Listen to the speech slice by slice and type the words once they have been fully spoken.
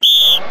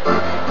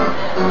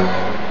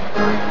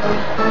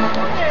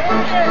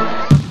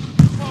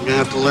You're gonna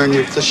have to learn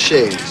your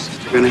cliches.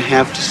 You're gonna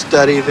have to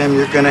study them.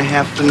 You're gonna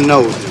have to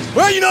know them.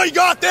 Well, you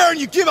go out there and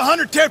you give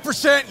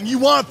 110% and you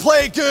want to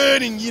play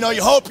good and, you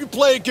hope you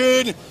play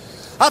good.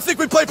 I think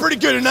we play pretty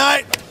good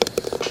tonight.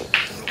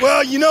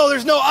 Well,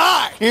 there's no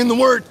I in the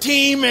word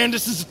team, and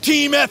this is a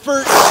team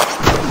effort. 10-5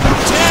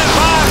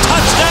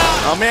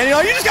 touchdown. Oh, man,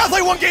 you just got to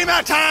play one game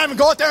at a time and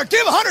go out there and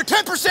give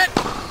 110%.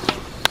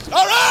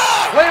 All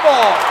right! Play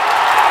ball.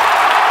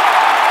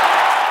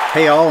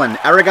 Hey all, and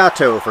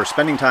arigato for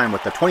spending time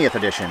with the 20th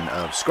edition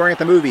of Scoring at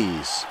the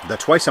Movies, the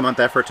twice-a-month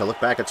effort to look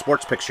back at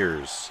sports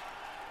pictures.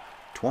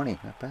 20,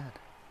 not bad.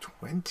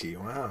 20,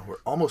 wow. We're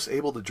almost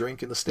able to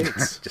drink in the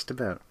States. Just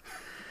about.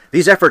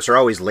 These efforts are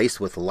always laced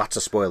with lots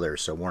of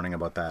spoilers, so warning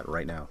about that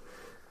right now.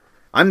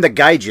 I'm the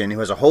gaijin who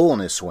has a hole in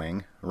his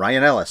swing,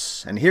 Ryan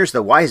Ellis, and here's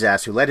the wise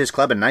ass who led his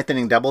club in ninth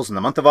inning doubles in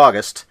the month of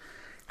August,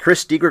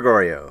 Chris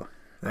DiGregorio.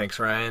 Thanks,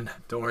 Ryan.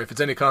 Don't worry, if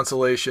it's any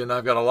consolation,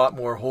 I've got a lot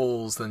more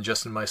holes than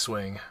just in my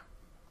swing.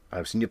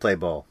 I've seen you play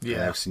ball.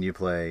 Yeah. I've seen you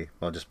play,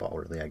 well, just ball,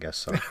 really, I guess.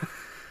 So.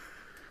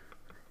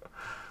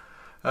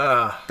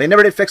 They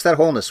never did fix that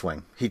hole in his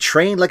swing. He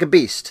trained like a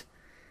beast.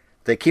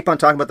 They keep on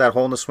talking about that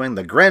hole in the swing.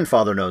 The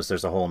grandfather knows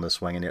there's a hole in the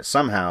swing, and yet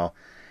somehow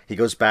he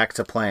goes back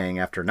to playing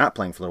after not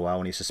playing for a little while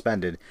when he's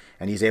suspended,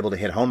 and he's able to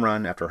hit home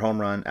run after home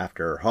run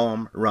after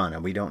home run,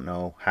 and we don't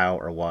know how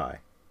or why.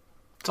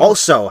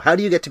 Also, how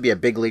do you get to be a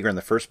big leaguer in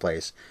the first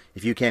place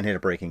if you can't hit a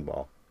breaking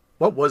ball?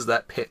 What was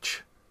that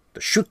pitch? The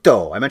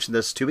shuto. I mentioned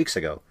this 2 weeks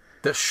ago.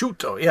 The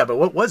shuto, yeah, but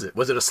what was it?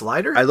 Was it a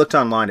slider? I looked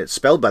online. It's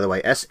spelled, by the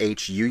way,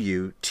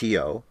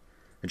 S-H-U-U-T-O,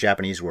 a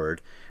Japanese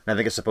word, and I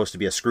think it's supposed to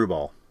be a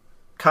screwball.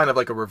 Kind of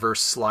like a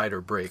reverse slider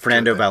break.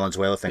 Fernando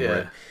Valenzuela thing where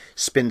it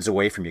spins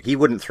away from you. He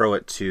wouldn't throw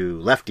it to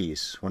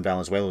lefties when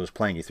Valenzuela was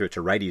playing. He threw it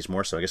to righties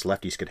more so. I guess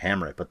lefties could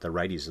hammer it, but the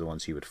righties are the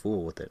ones he would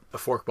fool with it. A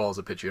forkball is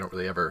a pitch you don't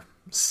really ever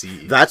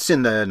see. That's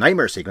in the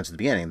nightmare sequence at the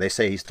beginning. They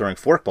say he's throwing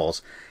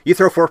forkballs. You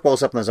throw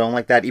forkballs up in the zone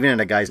like that, even in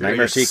a guy's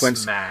nightmare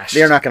sequence, smashed.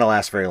 They're not going to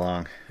last very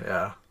long.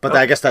 Yeah. But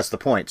I guess that's the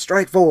point.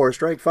 Strike 4,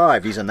 strike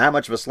 5. He's in that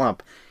much of a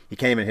slump. He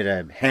can't even hit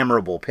a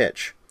hammerable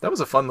pitch. That was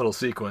a fun little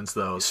sequence,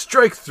 though.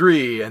 Strike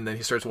 3, and then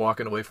he starts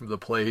walking away from the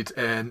plate,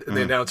 and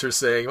the announcer's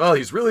saying, well,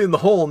 he's really in the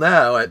hole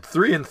now at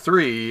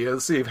 3-3.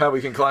 Let's see how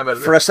we can climb out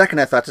of it. For a second,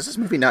 I thought, does this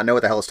movie not know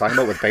what the hell it's talking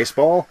about with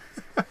baseball?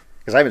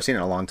 Because I haven't seen it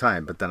in a long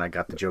time, but then I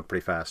got the joke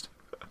pretty fast.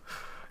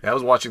 Yeah, I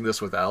was watching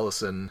this with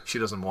Allison. She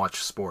doesn't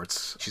watch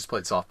sports. She's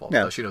played softball,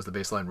 Yeah. so she knows the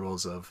baseline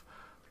rules of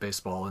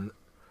baseball, and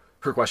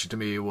her question to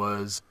me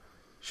was,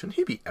 shouldn't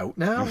he be out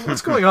now?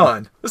 What's going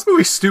on? This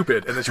movie's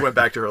stupid. And then she went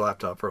back to her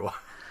laptop for a while.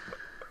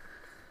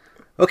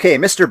 Okay,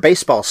 Mr.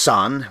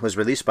 Baseball-san was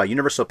released by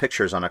Universal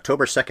Pictures on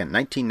October 2nd,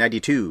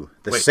 1992.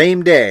 The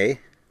same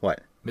day...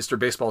 What? Mr.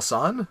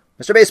 Baseball-san?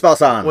 Mr.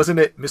 Baseball-san! Wasn't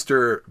it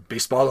Mr.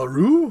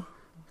 Baseballaroo?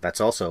 That's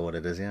also what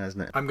it is, yeah,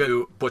 isn't it? I'm going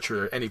to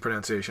butcher any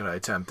pronunciation I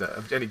attempt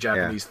of any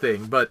Japanese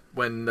thing, but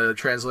when the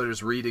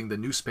translator's reading the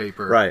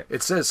newspaper,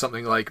 it says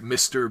something like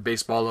Mr.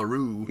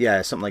 Baseballaroo.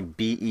 Yeah, something like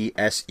B-E-S-E-B-O-R-U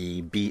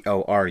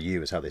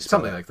is how they spell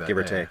it. Something like that, give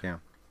or take, yeah.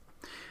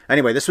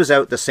 Anyway, this was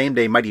out the same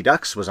day Mighty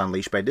Ducks was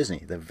unleashed by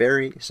Disney. The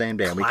very same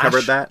day. And we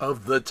covered that. Clash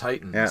of the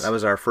Titans. Yeah, that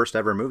was our first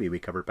ever movie we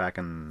covered back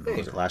in,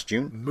 was it last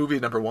June? Movie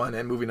number 1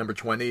 and movie number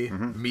 20,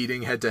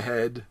 meeting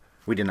head-to-head.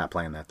 We did not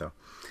play in that, though.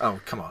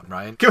 Oh, come on,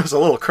 Ryan. Give us a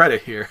little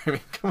credit here. I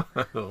mean, come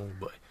on. Oh,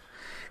 boy.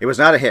 It was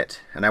not a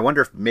hit, and I wonder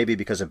if maybe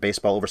because of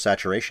baseball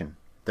oversaturation.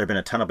 There have been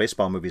a ton of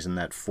baseball movies in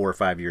that 4 or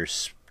 5 year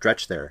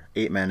stretch there.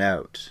 8 Men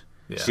Out,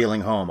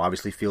 Stealing Home,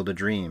 obviously Field of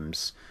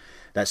Dreams.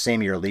 That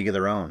same year, League of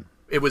Their Own.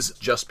 It was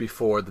just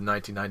before the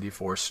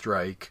 1994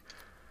 strike.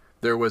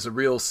 There was a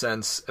real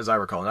sense, as I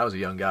recall, and I was a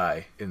young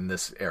guy in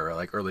this era,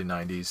 like early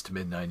 90s to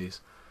mid-90s.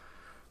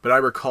 But I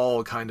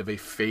recall kind of a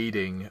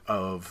fading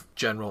of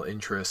general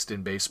interest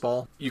in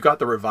baseball. You got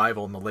the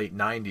revival in the late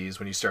 90s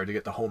when you started to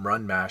get the home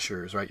run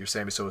mashers, right? Your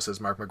Sammy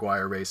Sosa's, Mark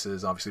McGwire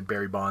races, obviously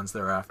Barry Bonds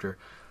thereafter.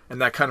 And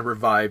that kind of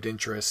revived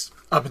interest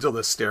up until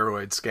the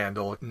steroid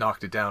scandal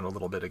knocked it down a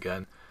little bit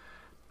again.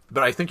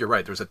 But I think you're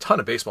right. There's a ton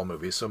of baseball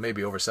movies, so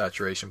maybe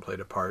oversaturation played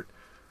a part.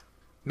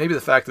 Maybe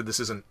the fact that this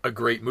isn't a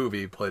great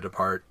movie played a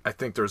part. I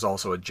think there's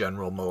also a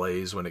general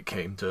malaise when it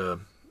came to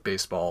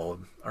baseball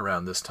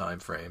around this time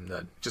frame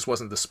that just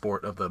wasn't the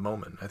sport of the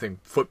moment. I think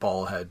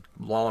football had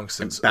long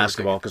since... And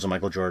basketball because of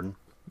Michael Jordan.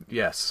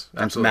 Yes,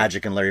 absolutely. And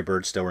Magic and Larry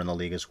Bird still were in the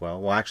league as well.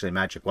 Well, actually,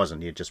 Magic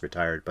wasn't. He had just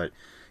retired, but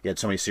you had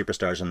so many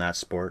superstars in that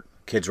sport.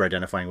 Kids were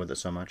identifying with it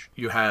so much.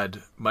 You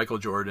had Michael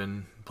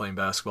Jordan playing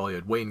basketball. You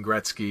had Wayne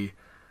Gretzky.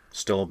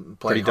 Still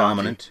pretty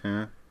dominant.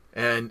 Yeah.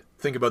 And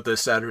think about the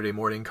Saturday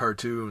morning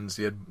cartoons.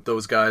 You had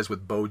those guys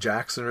with Bo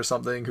Jackson or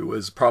something, who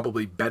was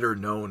probably better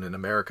known in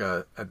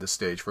America at this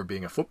stage for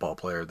being a football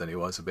player than he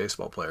was a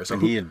baseball player. So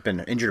and he had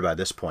been injured by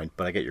this point,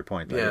 but I get your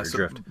point. Yeah,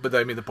 but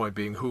I mean the point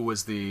being, who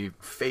was the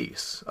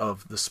face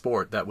of the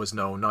sport that was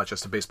known not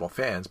just to baseball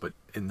fans, but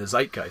in the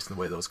zeitgeist in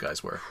the way those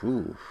guys were.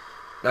 Ooh.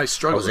 I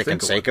struggle to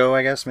think Canseco,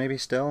 I guess, maybe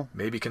still?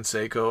 Maybe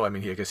Canseco. I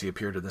mean, I guess he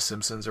appeared in The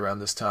Simpsons around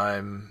this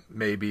time.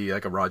 Maybe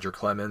like a Roger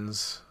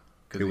Clemens.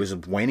 He was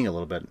waning a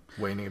little bit.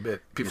 Waning a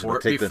bit was before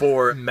about to take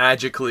before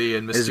magically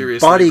and His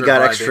mysteriously body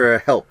got reviving. extra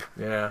help,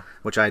 Yeah.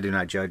 which I do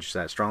not judge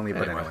that strongly,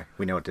 but Anyway. anyway,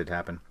 we know it did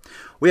happen.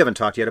 We haven't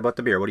talked yet about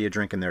the beer. What are you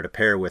drinking there to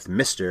pair with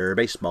Mr.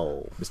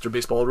 Baseball? Mr.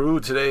 Baseball Roo,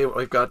 today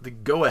we've got the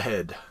Go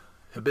Ahead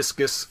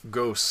Hibiscus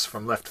Ghosts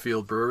from Left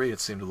Field Brewery. It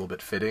seemed a little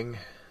bit fitting.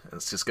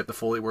 Let's just get the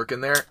Foley work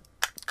in there.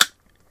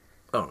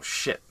 Oh,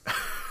 shit.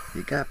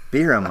 You got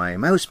beer on my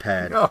mouse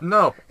pad. Oh,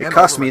 no. It And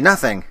cost over me my-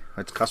 nothing.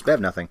 It cost Bev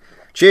nothing.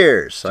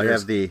 Cheers. I Cheers.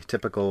 have the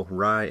typical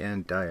rye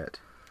and diet.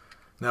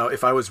 Now,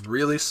 if I was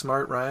really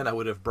smart, Ryan, I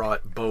would have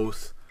brought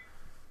both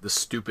the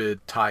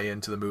stupid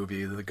tie-in to the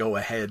movie, the Go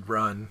Ahead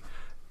run,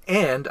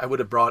 and I would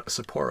have brought a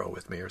Sapporo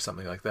with me or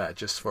something like that,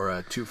 just for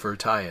a two-for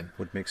tie-in.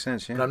 Would make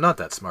sense, yeah. But I'm not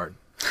that smart.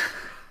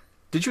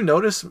 Did you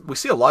notice we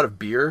see a lot of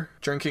beer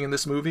drinking in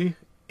this movie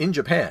in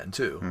Japan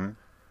too? Mm-hmm.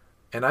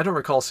 And I don't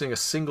recall seeing a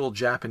single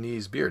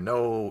Japanese beer.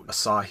 No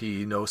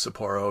Asahi, no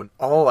Sapporo.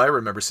 All I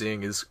remember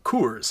seeing is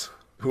Coors,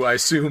 who I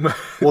assume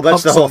Well,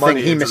 that's pumped the whole some thing.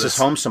 money He into misses this.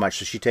 home so much,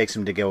 so she takes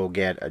him to go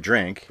get a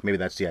drink. Maybe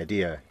that's the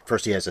idea.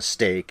 First, he has a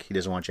steak. He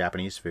doesn't want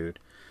Japanese food.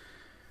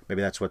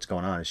 Maybe that's what's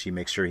going on. Is she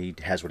makes sure he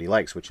has what he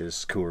likes, which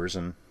is Coors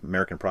and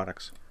American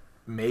products.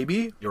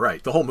 Maybe you're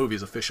right. The whole movie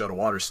is a fish out of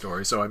water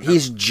story. So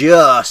He's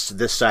just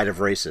this side of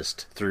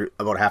racist through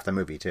about half the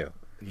movie too.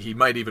 he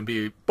might even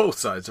be both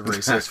sides of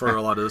racist for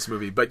a lot of this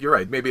movie. But you're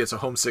right. Maybe it's a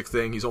homesick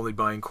thing. He's only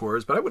buying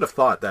Coors. But I would have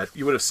thought that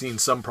you would have seen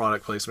some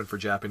product placement for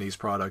Japanese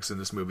products in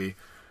this movie.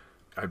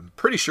 I'm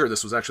pretty sure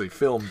this was actually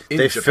filmed in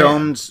They Japan.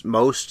 filmed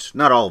most,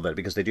 not all of it,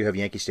 because they do have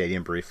Yankee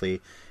Stadium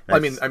briefly. I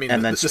mean, and the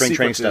then spring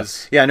training sequences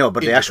stuff. Yeah, I know,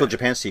 but in the actual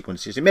Japan. Japan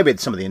sequences, maybe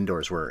some of the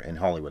indoors were in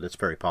Hollywood. It's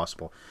very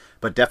possible,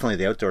 but definitely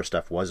the outdoor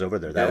stuff was over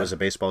there. That Yeah. was a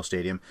baseball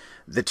stadium.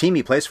 The team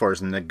he plays for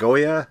is the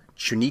Nagoya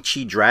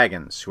Chunichi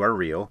Dragons, who are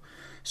real.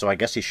 So I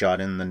guess he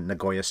shot in the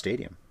Nagoya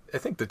Stadium. I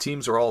think the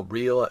teams were all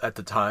real at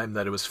the time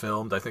that it was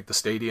filmed. I think the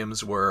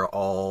stadiums were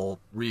all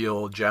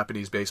real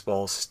Japanese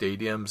baseball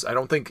stadiums. I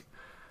don't think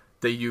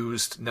they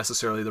used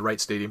necessarily the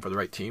right stadium for the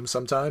right team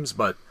sometimes,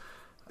 but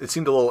it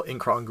seemed a little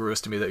incongruous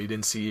to me that you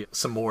didn't see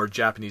some more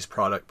Japanese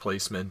product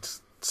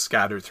placement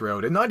scattered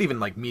throughout, and not even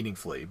like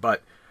meaningfully.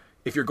 But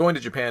if you're going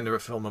to Japan to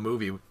film a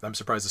movie, I'm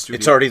surprised the studio...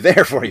 It's already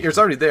there for you. It's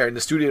already there, and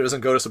the studio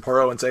doesn't go to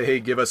Sapporo and say, hey,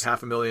 give us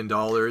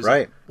 $500,000.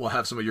 Right. We'll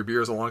have some of your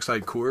beers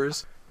alongside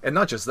Coors. And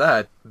not just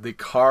that, the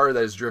car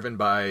that is driven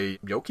by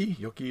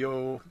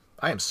Yokio...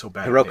 I am so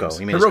bad at Hiroko. names.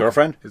 You mean his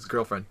girlfriend? His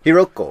girlfriend.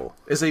 Hiroko.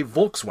 Is a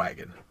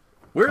Volkswagen.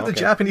 Where are the Okay.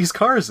 Japanese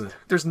cars?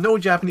 There's no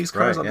Japanese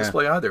cars Right, on yeah.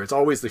 display either. It's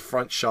always the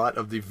front shot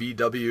of the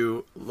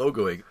VW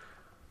logoing.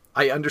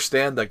 I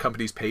understand that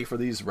companies pay for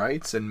these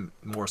rights, and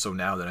more so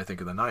now than I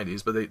think in the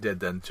 90s, but they did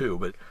then too.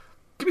 But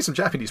give me some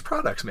Japanese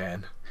products,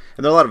 man.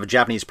 And there are a lot of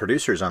Japanese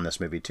producers on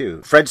this movie,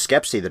 too. Fred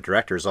Skepsey, the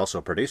director, is also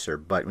a producer,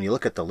 but when you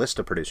look at the list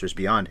of producers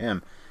beyond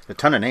him, a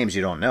ton of names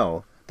you don't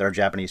know that are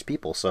Japanese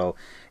people, so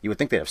you would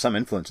think they'd have some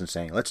influence in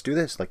saying, let's do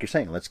this, like you're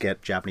saying, let's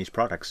get Japanese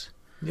products.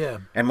 Yeah.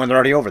 And when they're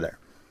already over there.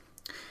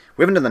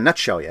 We haven't done the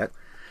nutshell yet.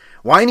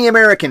 Whiny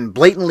American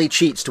blatantly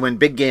cheats to win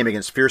big game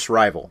against fierce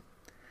rival.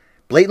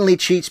 Blatantly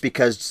cheats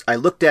because I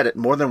looked at it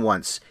more than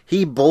once.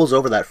 He bowls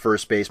over that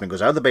first baseman,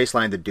 goes out of the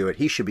baseline to do it.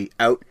 He should be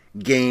out,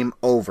 game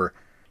over.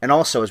 And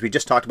also, as we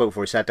just talked about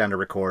before we sat down to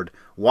record,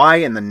 why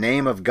in the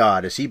name of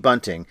God is he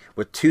bunting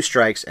with 2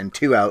 strikes and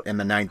 2 out in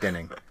the 9th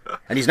inning?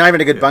 And he's not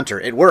even a good bunter.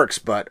 It works,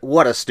 but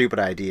what a stupid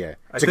idea.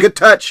 It's a good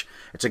touch.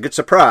 It's a good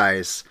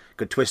surprise.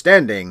 Good twist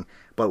ending.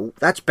 But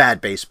that's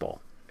bad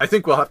baseball. I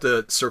think we'll have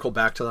to circle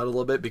back to that a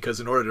little bit, because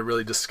in order to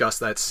really discuss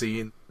that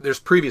scene, there's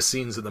previous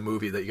scenes in the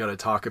movie that you got to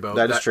talk about.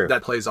 That is true.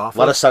 That plays off. A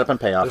lot of setup and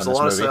payoff There's in a this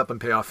lot movie. of setup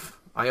and payoff.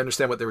 I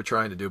understand what they were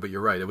trying to do, but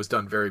you're right. It was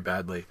done very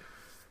badly,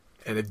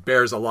 and it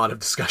bears a lot of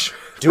discussion.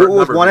 Do for it a with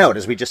number of one out,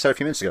 reasons. as we just said a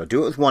few minutes ago.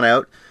 Do it with 1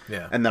 out,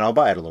 Yeah. and then I'll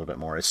buy it a little bit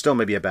more. It's still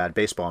maybe a bad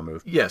baseball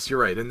move. Yes, you're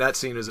right. And that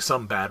scene is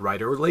some bad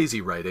writer or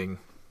lazy writing.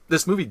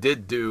 This movie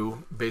did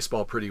do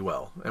baseball pretty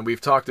well, and we've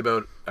talked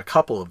about a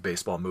couple of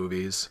baseball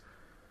movies.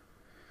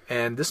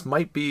 And this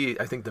might be,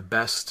 I think, the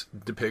best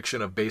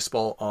depiction of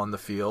baseball on the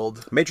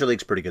field. Major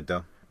League's pretty good,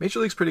 though. Major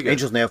League's pretty good.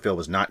 Angels in Outfield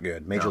was not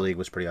good. Major No. League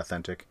was pretty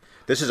authentic.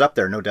 This is up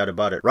there, no doubt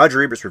about it.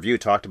 Roger Ebert's review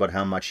talked about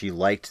how much he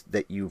liked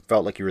that you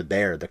felt like you were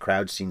there. The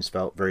crowd scenes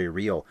felt very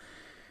real.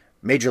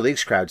 Major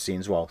League's crowd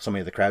scenes, well, so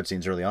many of the crowd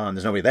scenes early on,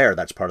 there's nobody there.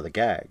 That's part of the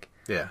gag.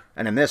 Yeah.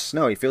 And in this,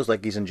 no, he feels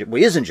like he's in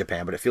he is in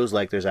Japan, but it feels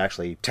like there's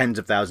actually tens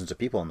of thousands of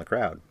people in the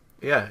crowd.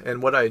 Yeah,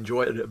 and what I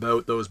enjoyed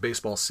about those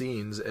baseball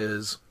scenes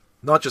is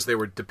not just they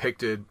were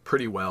depicted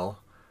pretty well,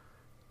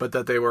 but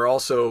that they were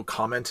also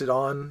commented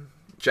on.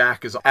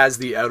 Jack is as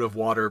the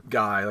out-of-water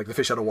guy, like the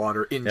fish out of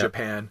water in Yeah.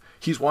 Japan.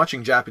 He's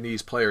watching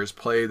Japanese players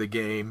play the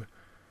game,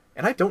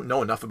 and I don't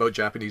know enough about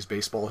Japanese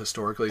baseball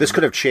historically. This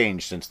could have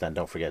changed since then,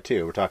 don't forget,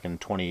 too. We're talking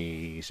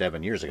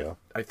 27 years ago.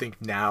 I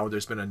think now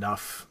there's been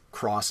enough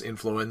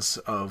cross-influence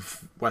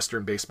of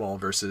Western baseball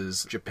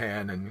versus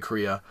Japan and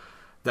Korea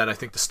that I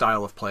think the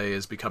style of play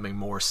is becoming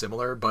more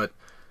similar, but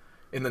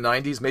in the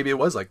 90s, maybe it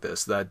was like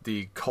this, that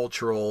the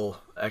cultural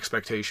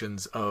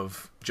expectations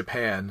of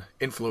Japan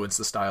influenced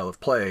the style of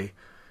play.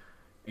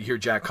 You hear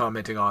Jack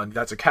commenting on,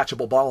 that's a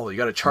catchable ball. You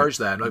got to charge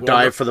that. Like,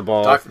 Dive for the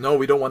ball. No,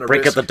 we don't want to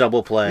break risk up the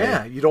double play.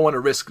 Yeah, you don't want to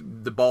risk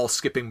the ball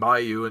skipping by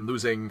you and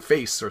losing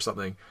face or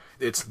something.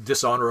 It's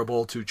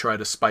dishonorable to try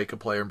to spike a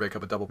player and break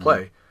up a double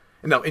play.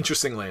 And now,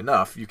 interestingly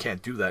enough, you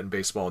can't do that in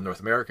baseball in North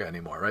America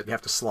anymore, right? You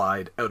have to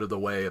slide out of the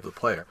way of the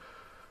player.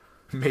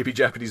 Maybe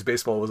Japanese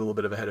baseball was a little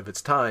bit ahead of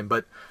its time,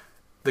 but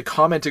the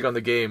commenting on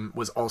the game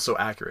was also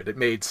accurate. It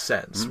made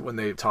sense when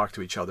they talked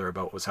to each other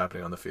about what was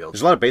happening on the field.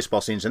 There's a lot of baseball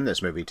scenes in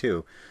this movie,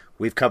 too.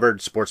 We've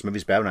covered sports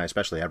movies, Bab and I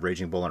especially, have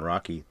Raging Bull and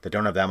Rocky, that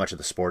don't have that much of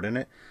the sport in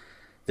it.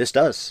 This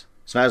does.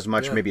 It's not as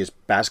much maybe as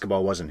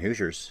basketball was in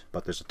Hoosiers,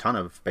 but there's a ton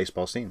of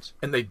baseball scenes.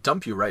 And they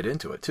dump you right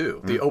into it,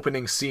 too. The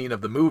opening scene of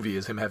the movie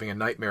is him having a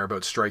nightmare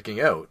about striking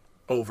out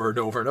over and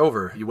over and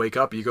over. You wake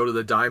up, you go to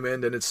the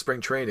diamond, and it's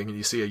spring training, and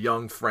you see a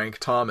young Frank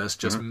Thomas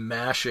just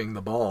mashing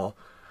the ball,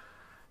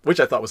 which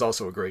I thought was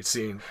also a great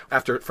scene.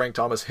 After Frank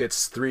Thomas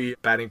hits 3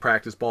 batting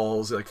practice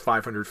balls, like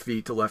 500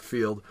 feet to left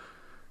field,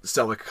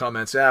 Selleck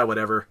comments,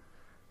 whatever.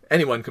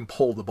 Anyone can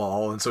pull the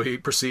ball, and so he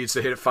proceeds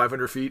to hit it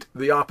 500 feet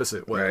the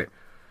opposite way. Right.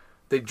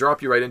 They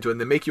drop you right into it,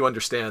 and they make you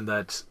understand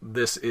that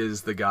this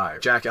is the guy.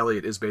 Jack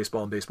Elliott is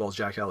baseball, and baseball is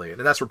Jack Elliott.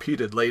 And that's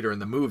repeated later in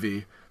the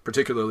movie,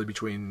 particularly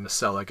between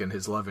Selleck and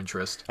his love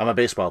interest. I'm a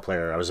baseball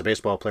player. I was a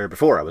baseball player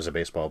before I was a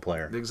baseball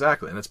player.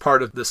 Exactly, and it's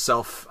part of the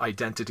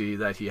self-identity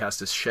that he has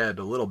to shed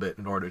a little bit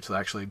in order to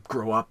actually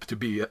grow up to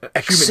be a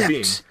human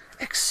being.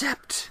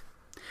 Except.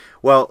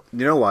 Well,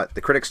 you know what?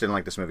 The critics didn't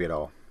like this movie at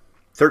all.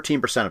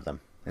 13% of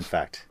them, in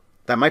fact.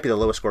 That might be the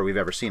lowest score we've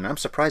ever seen. I'm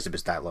surprised it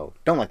was that low.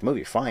 Don't like the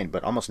movie, fine,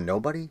 but almost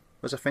nobody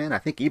was a fan. I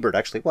think Ebert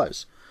actually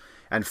was.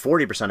 And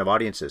 40% of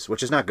audiences,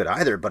 which is not good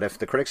either, but if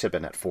the critics had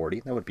been at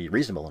 40, that would be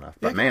reasonable enough.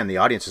 But man, the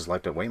audiences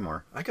liked it way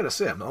more. I gotta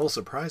say, I'm a little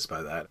surprised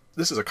by that.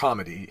 This is a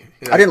comedy.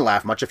 You know? I didn't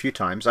laugh much a few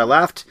times. I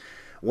laughed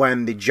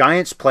when the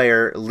Giants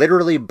player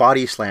literally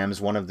body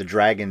slams one of the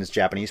Dragons'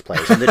 Japanese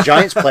players. And the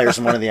Giants player is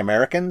one of the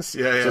Americans.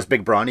 Yeah. It's this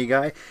big brawny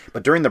guy.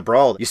 But during the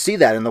brawl, you see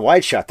that in the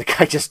wide shot. The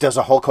guy just does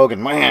a Hulk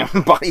Hogan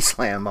body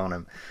slam on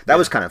him. That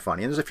was kind of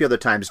funny. And there's a few other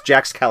times.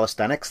 Jack's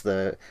calisthenics,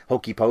 the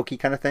hokey pokey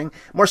kind of thing.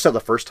 More so the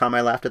first time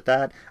I laughed at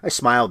that. I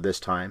smiled this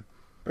time.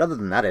 But other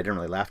than that, I didn't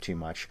really laugh too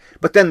much.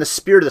 But then the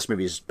spirit of this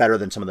movie is better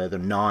than some of the other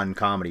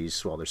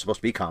non-comedies. Well, they're supposed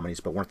to be comedies,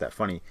 but weren't that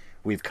funny.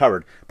 We've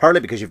covered.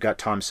 Partly because you've got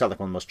Tom Selleck,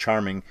 one of the most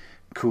charming,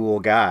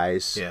 cool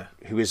guys. Yeah.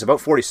 Who is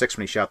about 46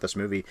 when he shot this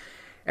movie.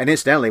 And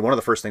incidentally, one of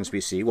the first things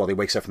we see while he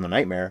wakes up from the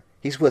nightmare,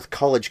 he's with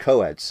college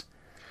co-eds.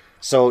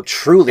 So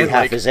truly And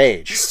half like his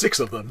age. 6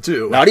 of them,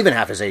 too. Not even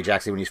half his age,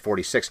 actually, when he's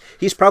 46.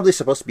 He's probably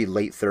supposed to be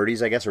late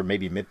 30s, I guess, or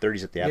maybe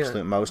mid-30s at the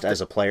absolute most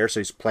as a player, so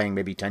he's playing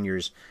maybe 10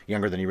 years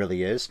younger than he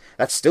really is.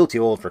 That's still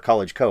too old for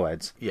college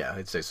co-eds. Yeah,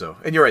 I'd say so.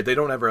 And you're right, they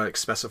don't ever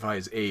specify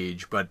his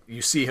age, but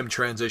you see him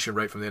transition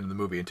right from the end of the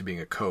movie into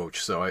being a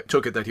coach. So I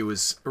took it that he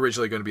was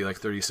originally going to be like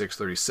 36,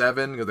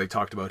 37, because they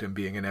talked about him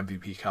being an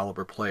MVP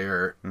caliber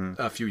player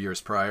a few years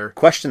prior.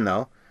 Question,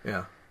 though.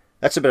 Yeah.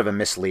 That's a bit of a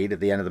mislead at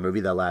the end of the movie,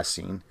 that last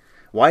scene.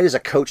 Why is a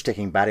coach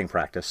taking batting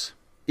practice,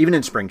 even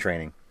in spring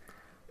training?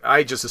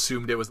 I just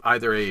assumed it was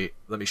either a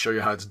let me show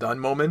you how it's done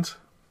moment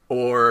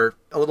or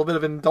a little bit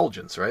of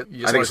indulgence, right?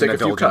 You just I think want it's to an take a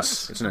few indulgence.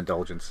 cuts. It's an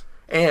indulgence.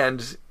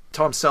 And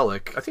Tom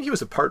Selleck, I think he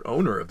was a part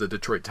owner of the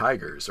Detroit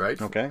Tigers, right?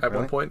 Okay, At one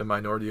really? point, a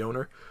minority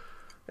owner.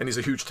 And he's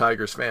a huge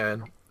Tigers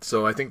fan.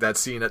 So I think that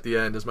scene at the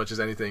end, as much as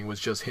anything, was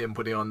just him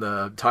putting on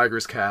the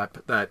Tigers cap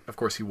that, of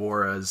course, he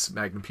wore as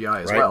Magnum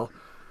P.I. as Right. well.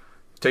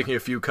 Taking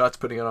a few cuts,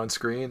 putting it on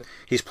screen.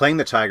 He's playing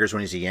the Tigers when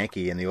he's a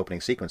Yankee in the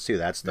opening sequence, too.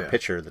 That's the Yeah.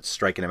 pitcher that's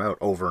striking him out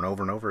over and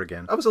over and over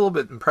again. I was a little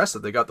bit impressed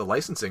that they got the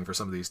licensing for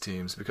some of these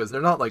teams because they're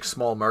not like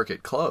small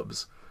market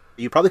clubs.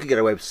 You probably could get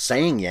away with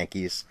saying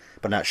Yankees,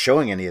 but not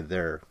showing any of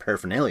their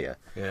paraphernalia.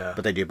 Yeah.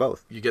 But they do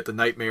both. You get the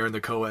nightmare in the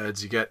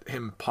co-eds. You get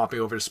him popping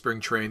over to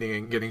spring training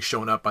and getting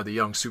shown up by the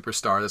young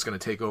superstar that's going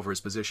to take over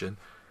his position.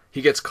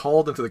 He gets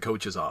called into the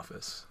coach's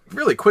office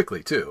really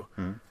quickly, too,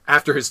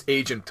 after his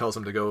agent tells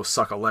him to go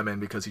suck a lemon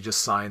because he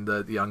just signed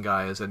the young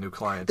guy as a new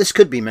client. This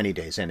could be many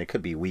days in. It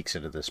could be weeks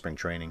into the spring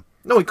training.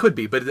 No, it could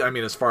be, but I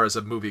mean, as far as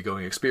a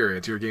movie-going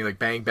experience, you're getting like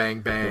bang, bang,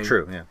 bang. Well,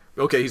 true, yeah.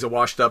 Okay, he's a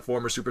washed-up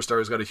former superstar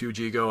who's got a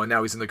huge ego, and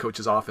now he's in the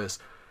coach's office.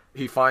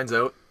 He finds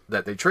out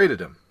that they traded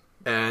him.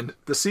 And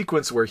the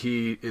sequence where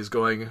he is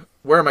going,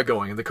 where am I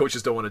going? And the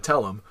coaches don't want to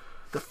tell him.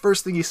 The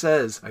first thing he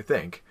says, I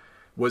think,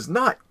 was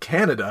not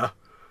Canada.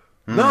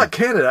 Not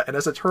Canada. And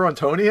as a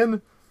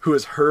Torontonian who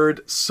has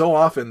heard so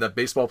often that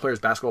baseball players,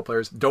 basketball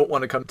players don't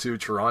want to come to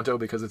Toronto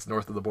because it's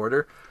north of the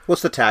border.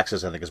 What's the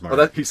taxes, I think, is more.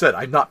 Well, he said,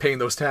 I'm not paying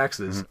those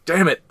taxes.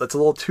 Damn it. That's a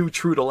little too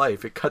true to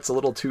life. It cuts a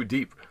little too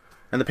deep.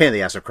 And the pain in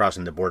the ass of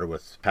crossing the border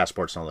with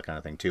passports and all that kind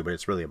of thing, too. But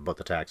it's really about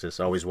the taxes.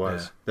 Always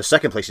was. Yeah. The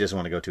second place he doesn't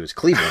want to go to is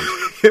Cleveland.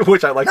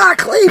 Which I like. Not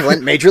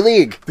Cleveland! Major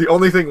League! The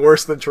only thing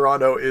worse than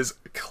Toronto is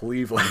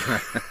Cleveland.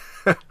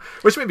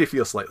 Which made me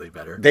feel slightly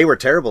better. They were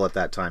terrible at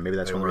that time. Maybe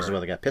that's They one of the reasons were. why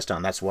they got pissed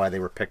on. That's why they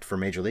were picked for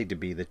Major League, to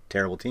be the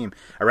terrible team.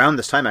 Around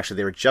this time, actually,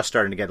 they were just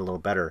starting to get a little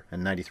better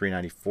in 93,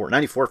 94.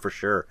 94 for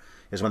sure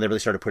is when they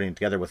really started putting it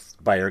together with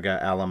Baerga,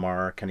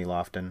 Alomar, Kenny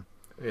Lofton.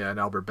 Yeah, and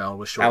Albert Bell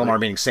was shortly. Alomar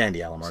meaning Sandy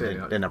Alomar. They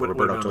didn't have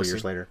Roberto until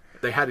years later.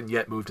 They hadn't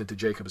yet moved into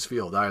Jacobs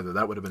Field either.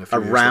 That would have been a few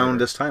years Around later.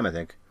 this time, I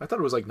think. I thought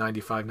it was like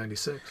 95,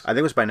 96. I think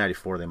it was by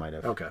 94 they might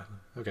have. Okay.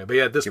 But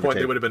yeah, at this point,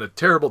 they would have been a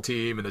terrible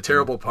team and a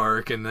terrible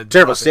park. And a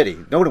terrible city.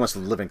 Nobody wants to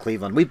live in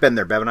Cleveland. We've been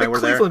there. Bev and I were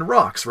there. Cleveland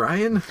rocks,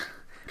 Ryan.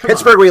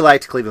 Pittsburgh we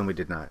liked. Cleveland we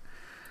did not.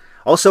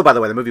 Also, by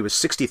the way, the movie was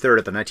 63rd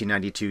at the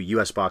 1992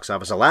 U.S. box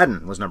office.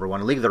 Aladdin was number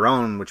 1. A League of Their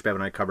Own, which Bev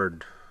and I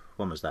covered,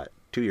 when was that?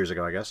 2 years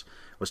ago, I guess,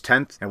 was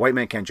 10th. And White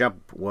Man Can't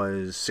Jump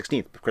was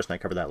 16th. Chris and I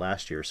covered that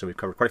last year. So we've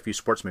covered quite a few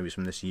sports movies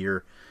from this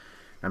year.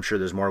 I'm sure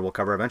there's more we'll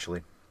cover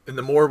eventually. And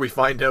the more we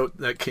find out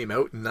that came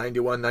out in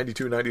 91,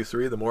 92,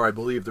 93, the more I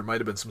believe there might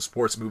have been some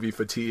sports movie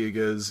fatigue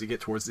as you get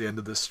towards the end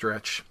of this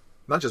stretch.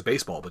 Not just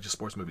baseball, but just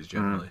sports movies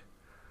generally.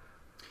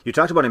 You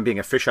talked about him being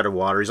a fish out of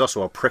water. He's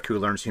also a prick who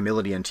learns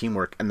humility and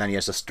teamwork, and then he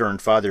has a stern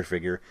father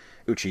figure,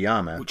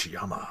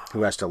 Uchiyama,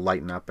 who has to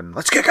lighten up and,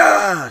 let's kick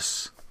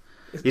ass!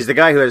 He's the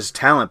guy who has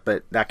talent,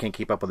 but that can't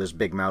keep up with his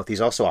big mouth. He's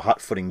also a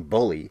hot-footing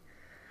bully.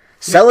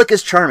 Selleck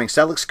is charming.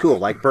 Selleck's cool,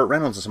 like Burt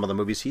Reynolds in some of the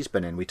movies he's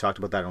been in. We talked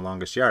about that in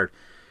Longest Yard.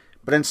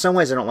 But in some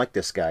ways, I don't like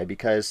this guy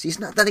because he's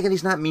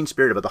not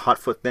mean-spirited about the hot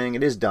foot thing.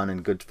 It is done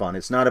in good fun.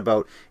 It's not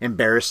about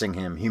embarrassing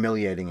him,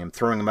 humiliating him,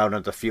 throwing him out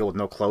onto the field with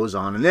no clothes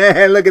on, and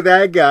hey, look at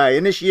that guy,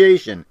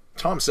 initiation.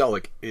 Tom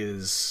Selleck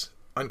is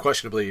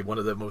unquestionably one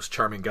of the most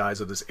charming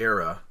guys of this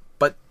era,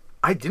 but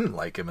I didn't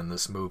like him in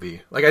this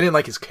movie. Like, I didn't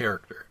like his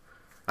character.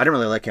 I didn't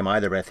really like him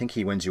either, but I think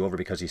he wins you over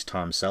because he's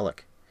Tom Selleck.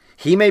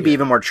 He may be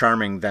even more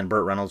charming than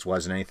Burt Reynolds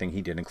was in anything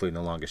he did, including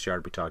The Longest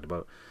Yard we talked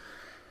about.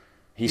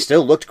 He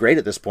still looked great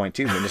at this point,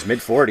 too, in his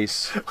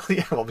mid-40s.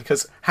 Yeah, well,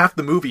 because half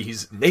the movie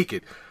he's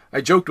naked. I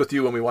joked with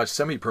you when we watched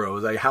Semi-Pro,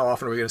 like, how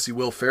often are we going to see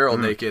Will Ferrell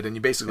naked? And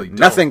you basically don't.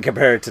 Nothing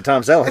compared to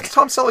Tom Selleck. Like,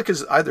 Tom Selleck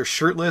is either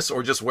shirtless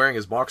or just wearing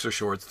his boxer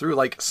shorts through,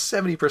 like,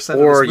 70% of this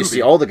movie. Or you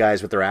see all the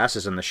guys with their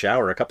asses in the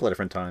shower a couple of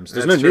different times.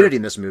 There's no nudity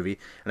in this movie,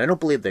 and I don't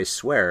believe they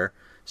swear,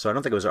 so I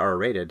don't think it was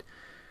R-rated.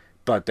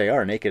 But they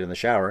are naked in the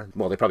shower.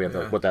 Well, they probably have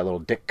that little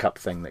dick cup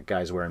thing that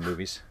guys wear in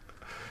movies.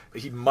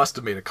 He must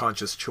have made a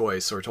conscious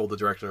choice or told the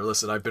director,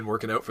 listen, I've been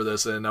working out for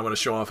this and I want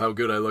to show off how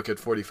good I look at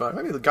 45.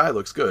 I mean, the guy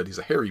looks good. He's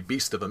a hairy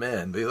beast of a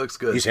man, but he looks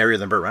good. He's hairier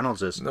than Burt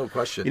Reynolds is. No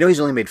question. You know, he's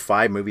only made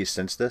 5 movies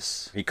since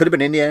this. He could have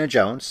been Indiana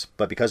Jones,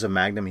 but because of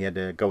Magnum, he had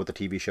to go with the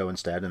TV show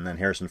instead, and then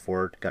Harrison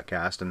Ford got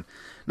cast. And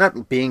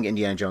not being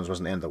Indiana Jones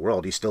wasn't the end of the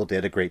world. He still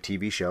did a great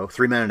TV show.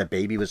 3 Men and a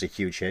Baby was a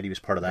huge hit. He was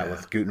part of that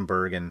with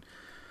Gutenberg and...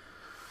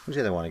 who's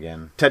the other one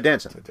again? Ted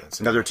Danson.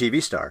 Another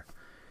TV star.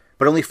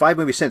 But only 5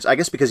 movies since. I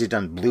guess because he's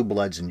done Blue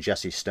Bloods and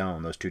Jesse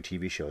Stone, those 2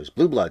 TV shows.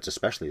 Blue Bloods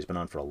especially has been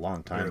on for a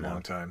long time now. Very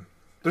long time.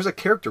 There's a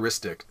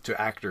characteristic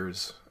to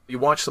actors. You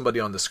watch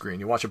somebody on the screen.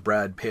 You watch a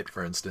Brad Pitt,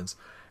 for instance,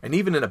 and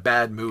even in a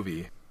bad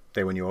movie...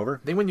 They win you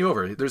over? They win you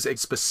over. There's a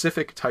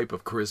specific type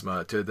of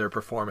charisma to their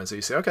performance that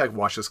you say, okay, I can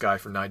watch this guy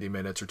for 90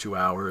 minutes or 2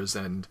 hours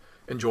and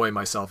enjoy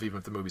myself even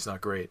if the movie's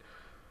not great.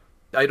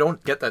 I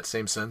don't get that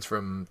same sense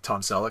from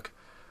Tom Selleck.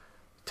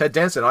 Ted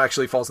Danson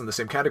actually falls in the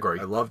same category.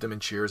 I loved him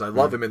in Cheers. I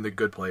love him in The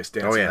Good Place.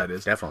 Danson, that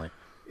is. Definitely.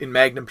 In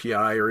Magnum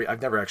P.I., or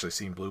I've never actually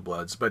seen Blue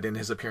Bloods, but in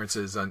his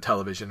appearances on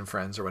television and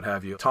Friends or what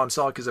have you, Tom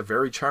Selleck is a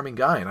very charming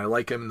guy, and I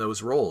like him in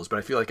those roles. But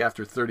I feel like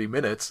after 30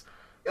 minutes,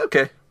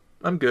 okay,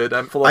 I'm good.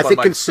 I'm full up on my I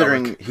think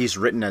considering Selleck. He's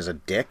written as a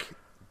dick,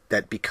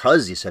 that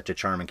because he's such a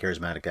charming,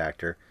 charismatic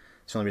actor,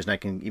 it's the only reason I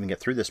can even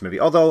get through this movie.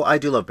 Although I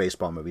do love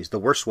baseball movies. The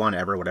worst one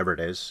ever, whatever it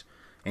is,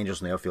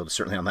 Angels in the Outfield is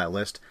certainly on that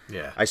list.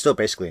 Yeah. I still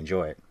basically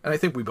enjoy it. And I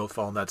think we both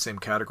fall in that same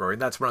category.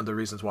 And that's one of the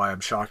reasons why I'm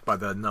shocked by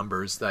the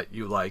numbers that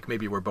you like.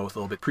 Maybe we're both a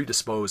little bit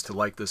predisposed to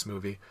like this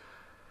movie.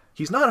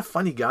 He's not a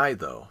funny guy,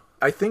 though.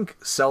 I think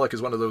Selleck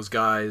is one of those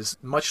guys,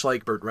 much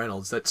like Burt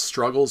Reynolds, that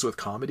struggles with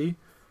comedy.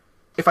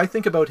 If I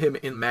think about him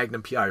in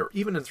Magnum P.I. or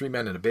even in 3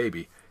 Men and a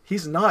Baby,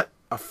 he's not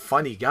a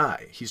funny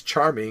guy. He's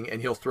charming,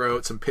 and he'll throw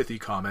out some pithy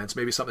comments,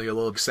 maybe something a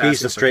little sassy. He's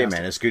the straight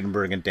man. It's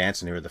Gutenberg and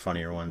Danson who are the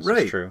funnier ones.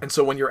 Right. It's true. And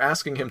so when you're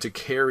asking him to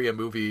carry a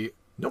movie,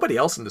 nobody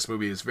else in this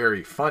movie is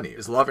very funny.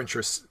 His love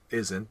interest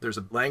isn't. There's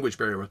a language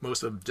barrier with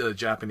most of the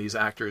Japanese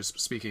actors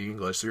speaking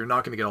English, so you're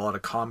not going to get a lot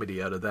of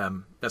comedy out of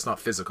them. That's not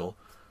physical.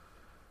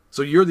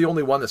 So you're the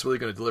only one that's really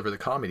going to deliver the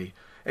comedy.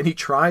 And he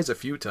tries a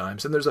few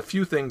times, and there's a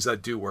few things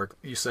that do work.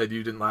 You said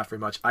you didn't laugh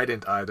very much. I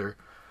didn't either.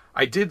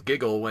 I did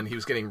giggle when he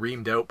was getting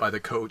reamed out by the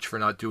coach for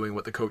not doing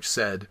what the coach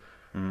said.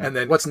 And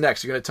then, what's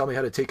next? You're going to tell me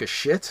how to take a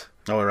shit?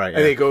 Oh, right. Yeah.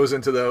 And he goes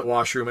into the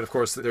washroom, and of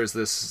course, there's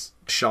this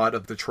shot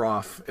of the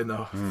trough in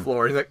the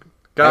floor. And he's like,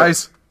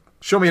 guys,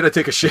 show me how to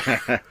take a shit.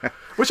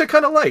 Which I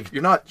kind of like.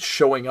 You're not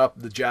showing up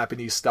the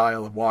Japanese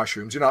style of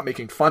washrooms. You're not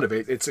making fun of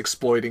it. It's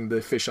exploiting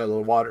the fish out of the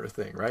water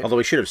thing, right? Although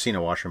we should have seen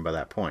a washroom by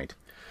that point.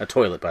 A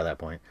toilet by that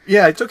point.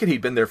 Yeah, I took it he'd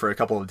been there for a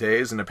couple of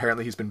days, and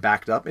apparently he's been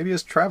backed up. Maybe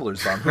his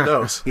traveler's bum. Who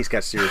knows? He's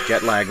got serious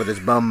jet lag with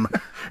his bum.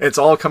 It's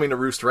all coming to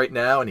roost right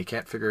now, and he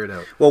can't figure it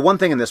out. Well, one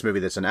thing in this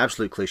movie that's an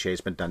absolute cliche, it's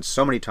been done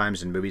so many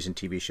times in movies and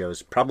TV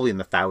shows, probably in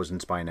the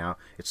thousands by now.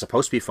 It's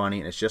supposed to be funny,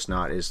 and it's just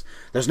not, is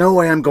there's no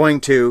way I'm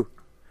going to...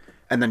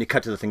 And then you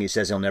cut to the thing he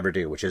says he'll never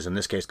do, which is, in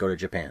this case, go to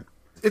Japan.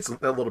 It's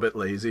a little bit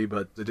lazy,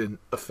 but it didn't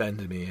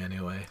offend me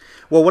anyway.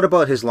 Well, what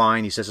about his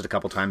line? He says it a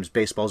couple times,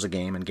 baseball's a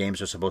game and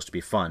games are supposed to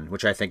be fun,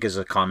 which I think is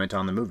a comment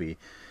on the movie.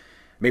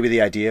 Maybe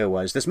the idea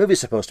was, this movie's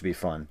supposed to be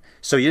fun.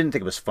 So you didn't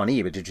think it was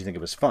funny, but did you think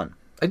it was fun?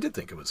 I did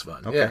think it was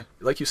fun. Okay. Yeah.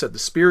 Like you said, the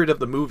spirit of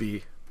the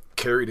movie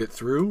carried it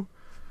through.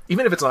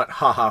 Even if it's not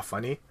ha-ha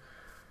funny,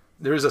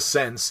 there is a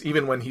sense,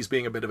 even when he's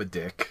being a bit of a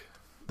dick,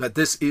 that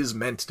this is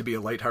meant to be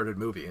a lighthearted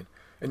movie.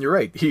 And you're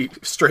right, he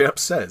straight up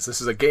says,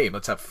 this is a game,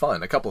 let's have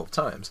fun, a couple of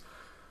times.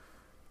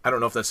 I don't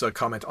know if that's a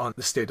comment on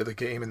the state of the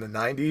game in the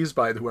 90s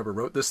by whoever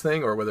wrote this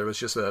thing, or whether it was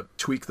just a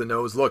tweak the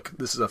nose, look,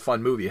 this is a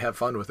fun movie, have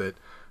fun with it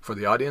for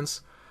the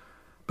audience.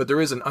 But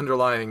there is an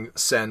underlying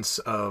sense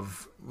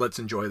of, let's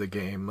enjoy the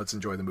game, let's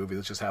enjoy the movie,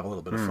 let's just have a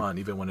little bit of fun,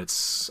 even when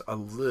it's a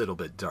little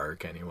bit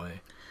dark anyway.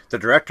 The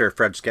director,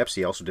 Fred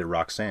Schepisi, also did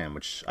Roxanne,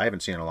 which I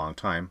haven't seen in a long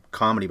time.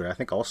 Comedy, but I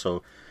think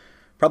also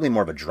probably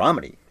more of a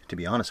dramedy, to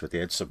be honest with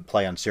you. It's a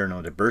play on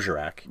Cyrano de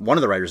Bergerac. One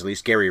of the writers, at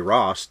least, Gary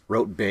Ross,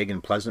 wrote Big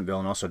and Pleasantville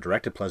and also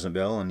directed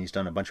Pleasantville, and he's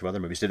done a bunch of other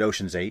movies. Did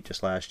Ocean's 8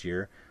 just last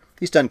year.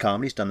 He's done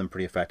comedy. He's done them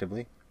pretty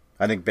effectively.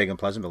 I think Big and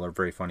Pleasantville are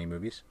very funny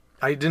movies.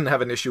 I didn't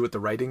have an issue with the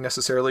writing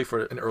necessarily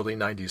for an early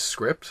 90s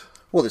script.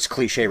 Well, it's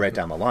cliche right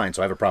down the line,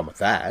 so I have a problem with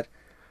that.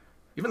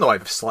 Even though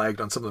I've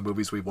slagged on some of the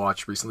movies we've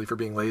watched recently for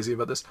being lazy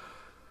about this,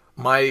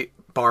 my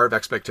bar of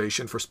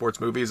expectation for sports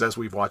movies, as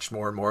we've watched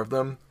more and more of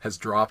them, has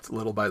dropped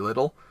little by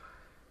little.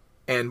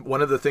 And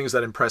one of the things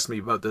that impressed me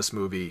about this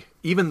movie,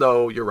 even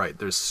though you're right,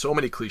 there's so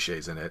many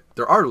cliches in it,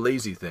 there are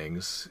lazy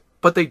things,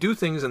 but they do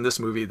things in this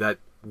movie that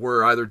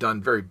were either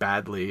done very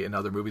badly in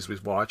other movies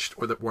we've watched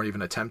or that weren't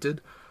even attempted.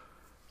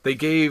 They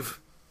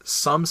gave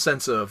some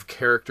sense of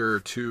character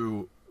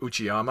to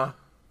Uchiyama.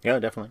 Yeah,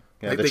 definitely.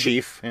 Yeah, the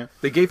chief. Yeah.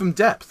 They gave him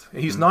depth.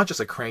 He's not just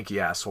a cranky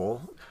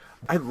asshole.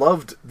 I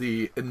loved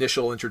the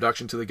initial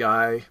introduction to the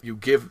guy. You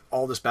give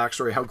all this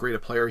backstory, how great a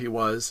player he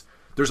was.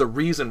 There's a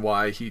reason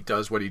why he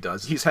does what he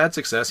does. He's had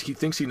success. He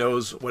thinks he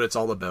knows what it's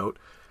all about.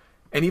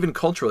 And even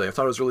culturally, I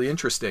thought it was really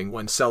interesting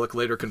when Selleck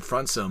later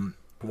confronts him,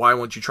 why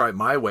won't you try it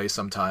my way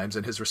sometimes?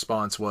 And his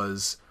response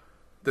was,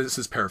 this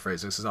is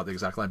paraphrasing, this is not the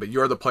exact line, but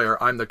you're the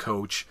player, I'm the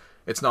coach.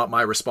 It's not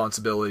my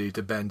responsibility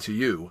to bend to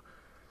you.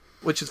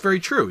 Which is very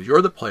true.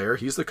 You're the player,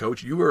 he's the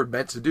coach. You were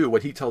meant to do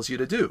what he tells you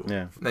to do.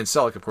 Yeah. And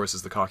Selleck, of course,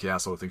 is the cocky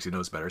asshole who thinks he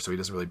knows better, so he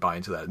doesn't really buy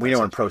into that. We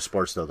know in pro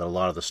sports, though, that a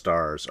lot of the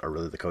stars are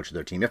really the coach of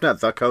their team. If not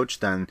the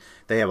coach, then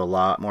they have a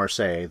lot more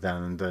say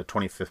than the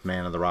 25th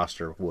man of the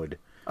roster would.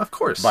 Of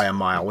course. By a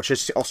mile, which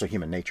is also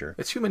human nature.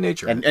 It's human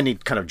nature. And any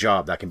kind of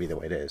job, that can be the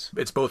way it is.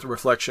 It's both a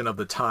reflection of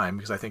the time,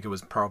 because I think it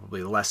was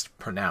probably less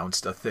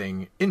pronounced a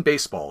thing, in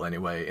baseball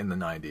anyway, in the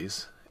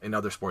 90s. In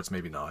other sports,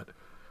 maybe not.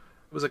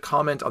 It was a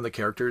comment on the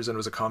characters, and it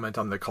was a comment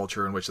on the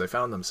culture in which they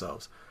found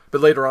themselves.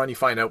 But later on, you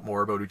find out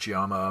more about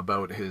Uchiyama,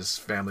 about his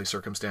family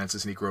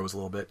circumstances, and he grows a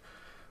little bit.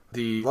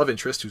 The love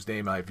interest, whose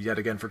name I've yet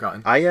again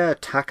forgotten. Aya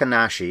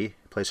Takanashi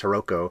plays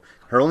Hiroko.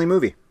 Her only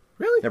movie.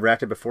 Really? Never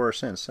acted before or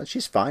since. And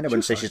she's fine. I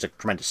wouldn't say she's a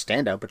tremendous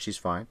standout, but she's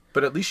fine.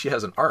 But at least she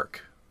has an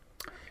arc.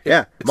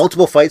 Yeah,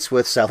 multiple fights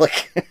with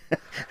Selleck,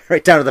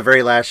 right down to the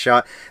very last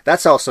shot.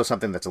 That's also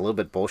something that's a little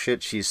bit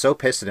bullshit. She's so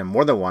pissed at him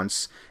more than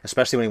once,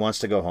 especially when he wants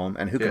to go home.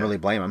 And who can really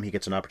blame him? He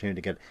gets an opportunity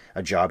to get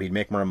a job. He'd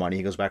make more money.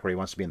 He goes back where he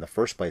wants to be in the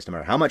first place, no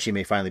matter how much he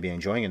may finally be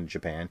enjoying in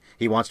Japan.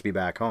 He wants to be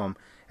back home,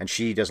 and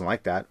she doesn't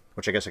like that,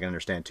 which I guess I can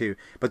understand too.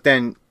 But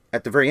then,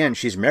 at the very end,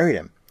 she's married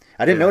him.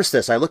 I didn't notice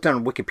this. I looked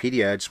on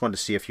Wikipedia. I just wanted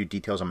to see a few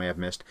details I may have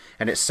missed.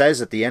 And it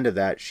says at the end of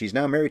that, she's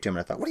now married to him.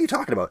 And I thought, what are you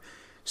talking about?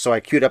 So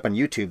I queued up on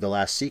YouTube the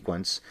last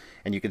sequence,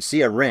 and you can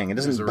see a ring. It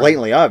isn't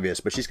blatantly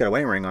obvious, but she's got a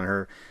wedding ring on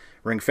her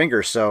ring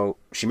finger. So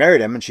she married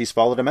him, and she's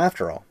followed him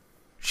after all.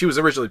 She was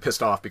originally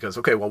pissed off because,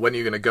 okay, well, when are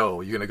you going to go?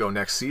 Are you going to go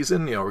next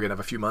season? You know, we're going to have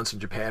a few months in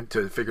Japan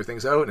to figure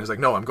things out. And he's like,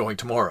 no, I'm going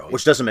tomorrow.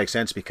 Which doesn't make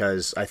sense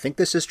because I think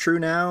this is true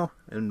now,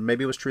 and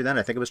maybe it was true then.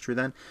 I think it was true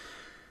then.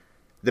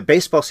 The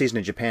baseball season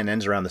in Japan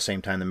ends around the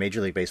same time the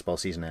Major League Baseball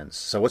season ends.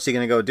 So what's he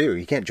going to go do?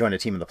 He can't join a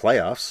team in the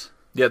playoffs.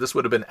 Yeah, this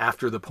would have been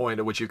after the point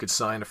at which you could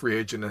sign a free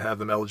agent and have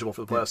them eligible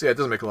for the playoffs. Yeah, it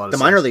doesn't make a lot of sense.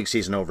 The minor league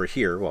season over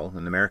here, well,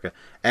 in America,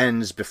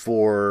 ends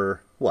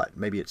before, what,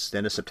 maybe it's the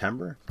end of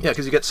September? Yeah,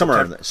 because you get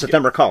somewhere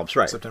September call-ups,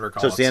 right. September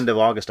call-ups. So it's the end of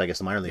August, I guess,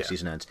 the minor league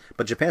season ends.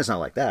 But Japan's not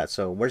like that,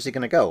 so where's he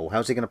going to go?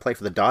 How's he going to play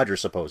for the Dodgers,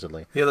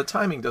 supposedly? Yeah, the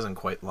timing doesn't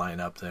quite line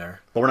up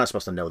there. But we're not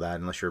supposed to know that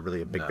unless you're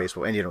really a big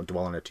baseball, and you don't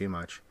dwell on it too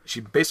much. She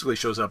basically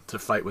shows up to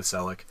fight with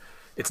Selleck.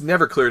 It's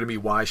never clear to me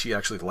why she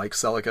actually likes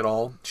Selleck at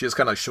all. She just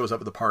kind of shows up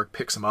at the park,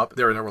 picks him up.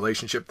 They're in a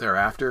relationship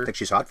thereafter. I think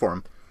she's hot for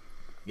him.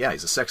 Yeah,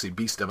 he's a sexy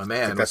beast of a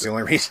man. I think that's the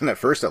only reason at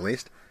first, at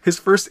least. His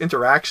first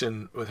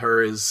interaction with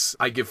her is,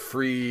 I give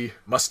free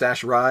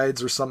mustache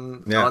rides or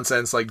some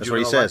nonsense like that's what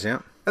he says, yeah.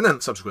 And then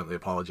subsequently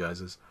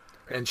apologizes.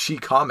 And she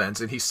comments,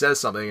 and he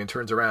says something and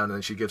turns around, and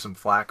then she gives him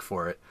flack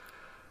for it.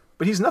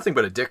 But he's nothing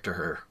but a dick to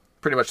her,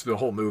 pretty much through the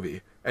whole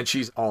movie. And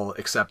she's all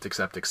accept,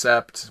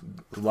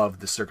 love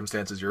the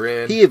circumstances you're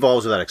in. He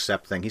evolves with that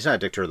accept thing. He's not a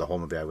dick to her the whole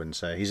movie, I wouldn't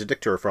say. He's a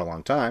dick to her for a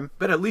long time.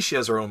 But at least she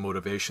has her own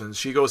motivations.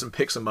 She goes and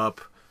picks him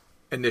up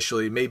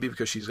initially, maybe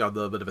because she's got a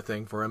little bit of a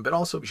thing for him, but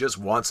also she just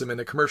wants him in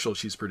a commercial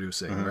she's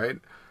producing, right?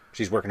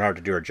 She's working hard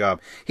to do her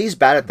job. He's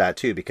bad at that,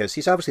 too, because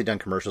he's obviously done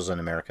commercials in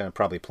America, and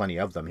probably plenty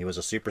of them. He was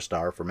a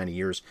superstar for many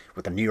years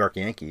with the New York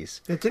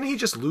Yankees. And didn't he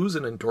just lose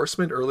an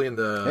endorsement early in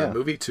the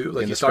movie, too?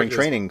 Like in the he's spring talking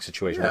training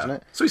situation, wasn't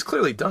it? So he's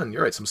clearly done,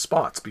 you're right, some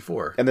spots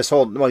before. And this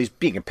whole, well, he's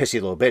being a pissy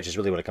little bitch is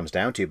really what it comes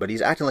down to, but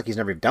he's acting like he's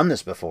never done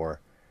this before.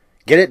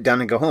 Get it done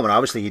and go home. And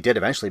obviously he did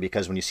eventually,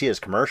 because when you see his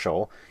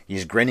commercial,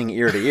 he's grinning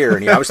ear to ear,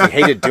 and he obviously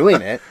hated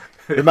doing it.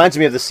 It reminds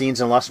me of the scenes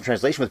in Lost in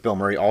Translation with Bill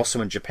Murray,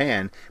 also in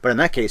Japan. But in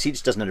that case, he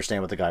just doesn't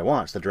understand what the guy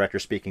wants. The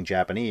director's speaking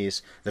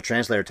Japanese. The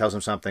translator tells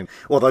him something.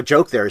 Well, the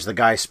joke there is the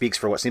guy speaks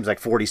for what seems like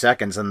 40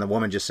 seconds, and the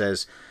woman just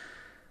says,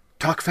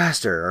 talk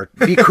faster, or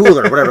be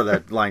cooler, or whatever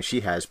the line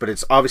she has. But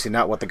it's obviously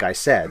not what the guy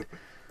said.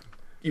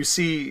 You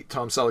see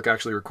Tom Selleck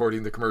actually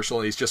recording the commercial,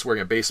 and he's just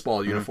wearing a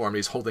baseball uniform, and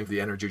he's holding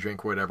the energy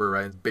drink or whatever,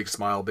 right? Big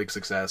smile, big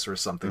success, or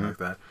something like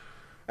that.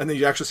 And then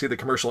you actually see the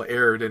commercial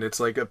aired, and it's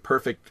like a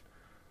perfect...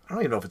 I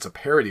don't even know if it's a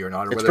parody or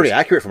not. Or it's pretty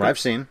accurate from what I've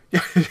seen.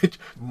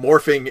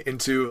 Morphing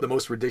into the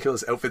most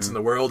ridiculous outfits in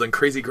the world and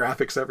crazy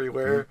graphics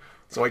everywhere.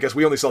 So I guess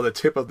we only saw the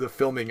tip of the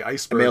filming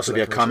iceberg. It may also be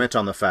a comment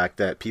on the fact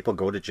that people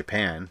go to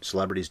Japan,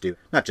 celebrities do,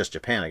 not just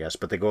Japan, I guess,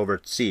 but they go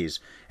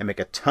overseas and make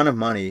a ton of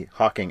money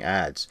hawking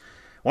ads.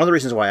 One of the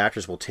reasons why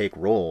actors will take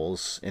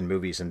roles in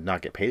movies and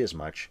not get paid as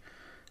much,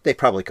 they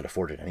probably could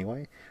afford it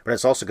anyway, but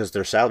it's also because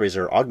their salaries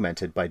are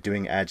augmented by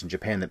doing ads in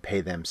Japan that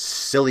pay them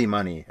silly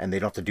money, and they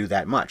don't have to do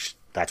that much.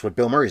 That's what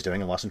Bill Murray's doing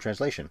in Lost in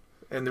Translation.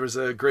 And there was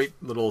a great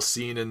little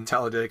scene in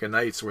Talladega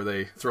Nights where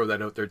they throw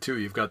that out there too.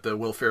 You've got the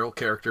Will Ferrell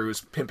character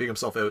who's pimping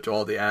himself out to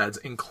all the ads,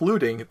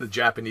 including the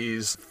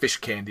Japanese fish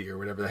candy or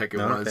whatever the heck it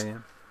was. Okay, yeah.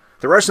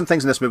 There are some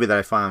things in this movie that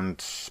I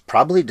found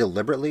probably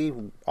deliberately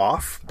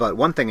off, but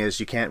one thing is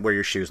you can't wear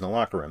your shoes in the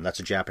locker room. That's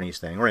a Japanese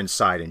thing, or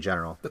inside in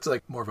general. That's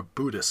like more of a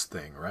Buddhist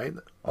thing, right?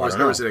 Oh,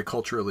 Or is it a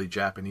culturally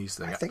Japanese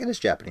thing? I think it is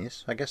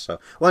Japanese. I guess so.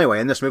 Well,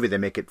 anyway, in this movie they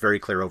make it very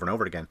clear over and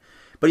over again.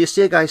 But you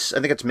see a guy, I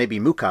think it's maybe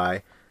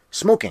Mukai,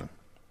 smoking.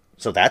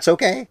 So that's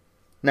okay.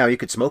 Now, you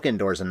could smoke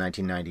indoors in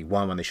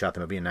 1991 when they shot the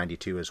movie, in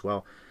 92 as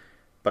well.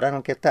 But I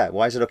don't get that.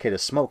 Why is it okay to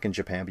smoke in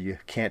Japan, but you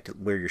can't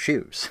wear your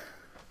shoes?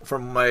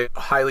 From my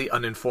highly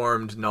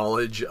uninformed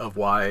knowledge of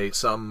why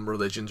some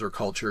religions or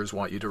cultures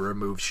want you to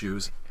remove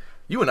shoes,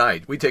 you and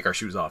I, we take our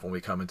shoes off when we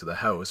come into the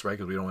house, right?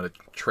 Because we don't want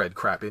to tread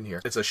crap in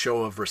here. It's a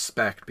show of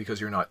respect because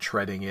you're not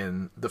treading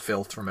in the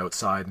filth from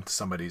outside into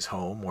somebody's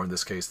home, or in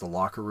this case, the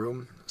locker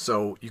room.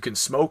 So you can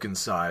smoke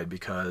inside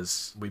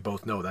because we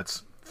both know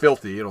that's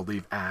filthy. It'll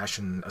leave ash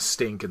and a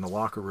stink in the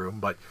locker room,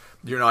 but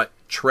you're not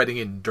treading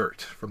in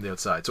dirt from the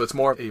outside. So it's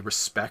more a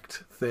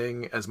respect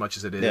thing as much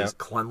as it is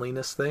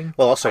cleanliness thing.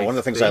 Well, also, one of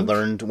the things I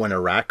learned when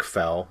Iraq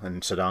fell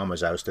and Saddam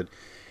was ousted,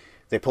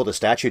 they pulled a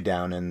statue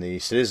down and the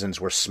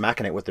citizens were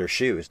smacking it with their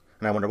shoes.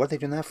 And I wonder what they're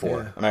doing that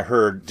for. Yeah. And I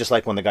heard, just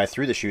like when the guy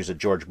threw the shoes at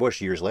George Bush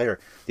years later,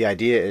 the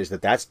idea is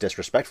that that's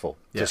disrespectful.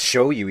 To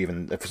show you,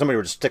 even if somebody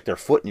were to stick their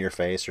foot in your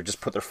face or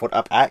just put their foot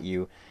up at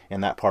you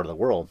in that part of the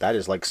world, that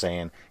is like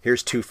saying,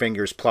 here's 2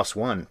 fingers plus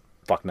 1,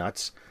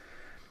 fucknuts.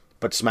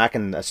 But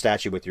smacking a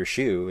statue with your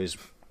shoe is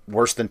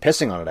worse than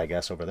pissing on it, I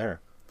guess, over there.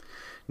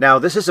 Now,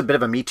 this is a bit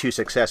of a Me Too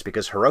success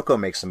because Hiroko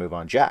makes the move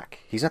on Jack.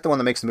 He's not the one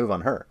that makes the move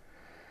on her.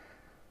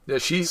 Yeah,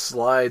 she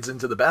slides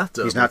into the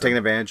bathtub. He's not taking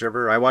advantage of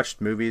her. I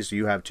watched movies,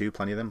 you have too,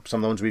 plenty of them. Some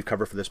of the ones we've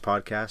covered for this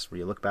podcast, where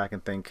you look back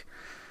and think,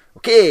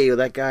 okay, well,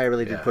 that guy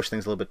really did push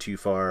things a little bit too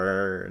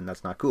far, and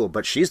that's not cool.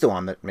 But she's the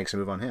one that makes a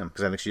move on him,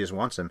 because I think she just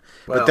wants him.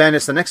 Well, but then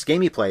it's the next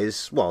game he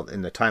plays, well,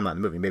 in the timeline of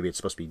the movie, maybe it's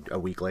supposed to be a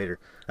week later.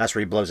 That's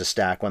where he blows a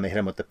stack when they hit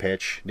him with the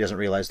pitch. He doesn't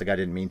realize the guy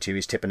didn't mean to.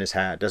 He's tipping his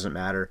hat. Doesn't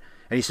matter.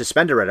 And he's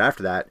suspended right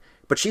after that.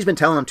 But she's been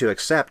telling him to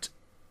accept,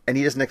 and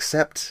he doesn't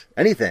accept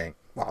anything.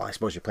 Well, I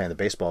suppose you play on the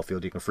baseball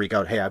field, you can freak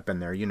out. Hey, I've been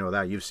there. You know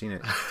that. You've seen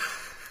it.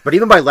 But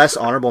even by less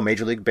honorable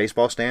Major League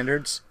Baseball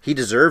standards, he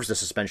deserves the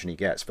suspension he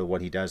gets for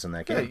what he does in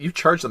that game. Yeah, you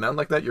charge them out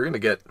like that, you're going to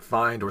get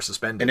fined or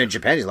suspended. And in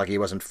Japan, he's lucky he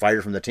wasn't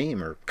fired from the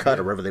team or cut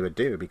or whatever they would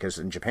do, because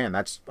in Japan,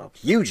 that's a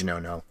huge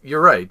no-no.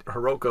 You're right.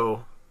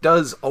 Hiroko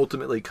does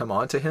ultimately come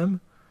on to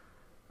him.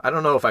 I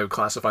don't know if I would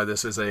classify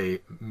this as a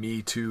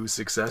Me Too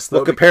success, though.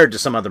 Well, compared to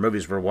some other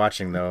movies we're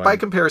watching, though. By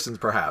comparisons,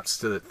 perhaps,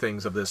 to the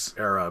things of this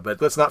era.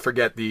 But let's not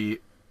forget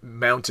the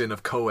mountain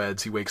of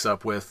co-eds he wakes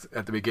up with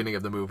at the beginning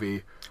of the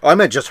movie. Oh, I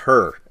meant just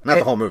her, not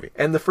the whole movie.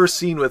 And the first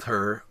scene with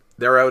her,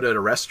 they're out at a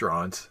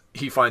restaurant.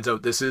 He finds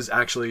out this is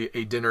actually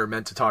a dinner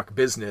meant to talk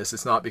business.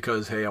 It's not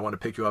because, hey, I want to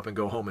pick you up and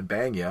go home and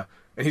bang you.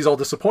 And he's all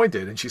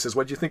disappointed. And she says,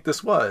 what do you think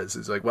this was?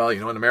 He's like, well,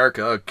 you know, in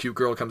America, a cute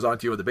girl comes on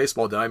to you with a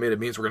baseball diamond. It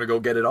means we're going to go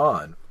get it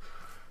on.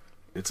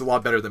 It's a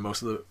lot better than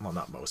most of the, well,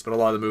 not most, but a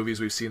lot of the movies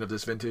we've seen of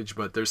this vintage,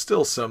 but there's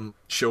still some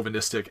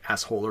chauvinistic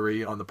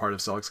assholery on the part of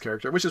Selleck's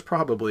character, which is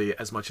probably,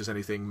 as much as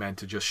anything, meant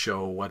to just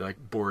show what a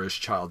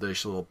boorish,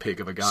 childish little pig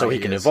of a guy So he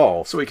can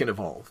evolve. So he can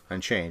evolve.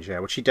 And change, yeah,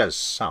 which he does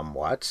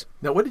somewhat.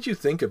 Now, what did you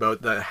think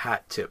about the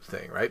hat tip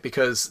thing, right?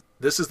 Because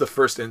this is the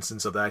first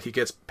instance of that. He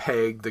gets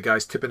pegged, the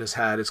guy's tipping his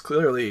hat, it's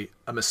clearly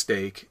a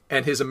mistake,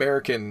 and his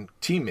American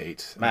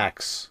teammate...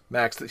 Max,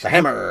 the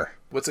Hammer.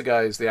 What's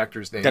the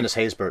actor's name? Dennis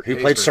Haysbert, who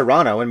played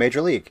Serrano in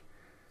Major League.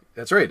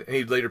 That's right. And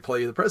he'd later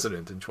play the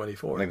president in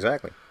 24.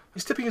 Exactly.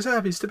 he's tipping his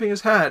hat, he's tipping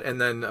his hat. And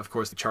then, of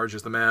course, he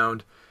charges the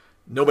mound.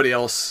 Nobody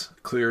else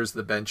clears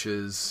the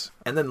benches.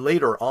 And then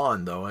later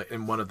on, though,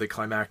 in one of the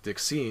climactic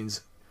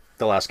scenes,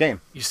 The last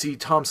game. you see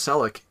Tom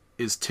Selleck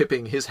is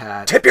tipping his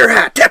hat. Tip your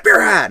hat! Tip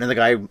your hat! And the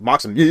guy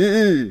mocks him.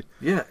 Yeah.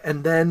 Yeah,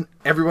 and then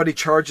everybody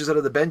charges out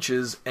of the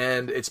benches,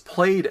 and it's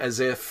played as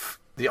if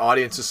the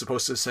audience is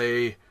supposed to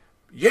say,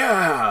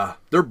 yeah,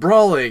 they're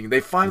brawling. They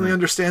finally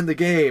understand the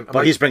game.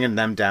 But he's bringing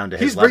them down to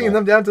his He's level. bringing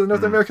them down to the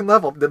North American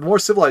level. The more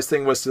civilized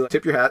thing was to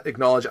tip your hat,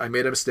 acknowledge, I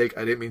made a mistake,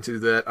 I didn't mean to do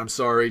that, I'm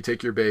sorry,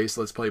 take your base,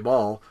 let's play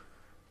ball.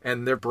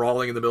 And they're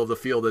brawling in the middle of the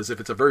field as if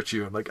it's a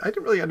virtue. I'm like, I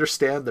didn't really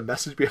understand the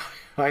message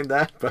behind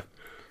that, but...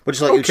 Which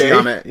is like Okay.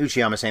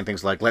 Uchiyama saying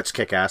things like, let's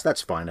kick ass,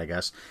 that's fine, I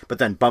guess. But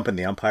then bumping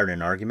the umpire in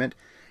an argument,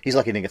 he's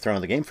lucky he didn't get thrown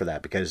in the game for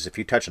that, because if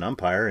you touch an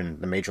umpire, in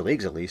the major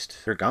leagues at least,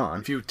 they're gone.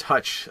 If you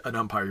touch an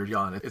umpire, you're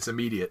gone. It's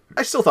immediate.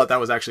 I still thought that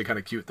was actually kind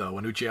of cute, though,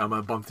 when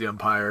Uchiyama bumped the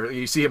umpire.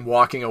 You see him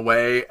walking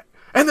away,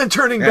 and then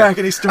turning back,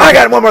 and he's still... I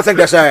got one more thing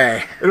to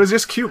say! It was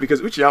just cute, because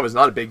Uchiyama's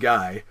not a big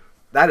guy.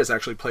 That is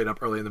actually played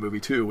up early in the movie,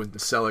 too, when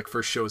Selleck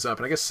first shows up.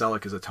 And I guess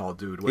Selleck is a tall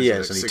dude. He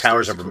is, and he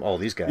towers over all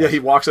these guys. Yeah, he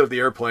walks out of the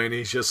airplane.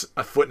 He's just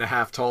a foot and a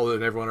half taller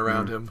than everyone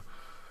around him.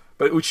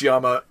 But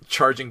Uchiyama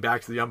charging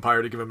back to the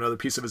umpire to give him another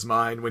piece of his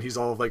mind when he's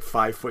all of like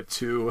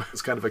 5'2"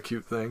 is kind of a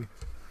cute thing.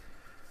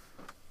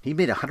 He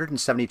made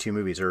 172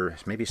 movies, or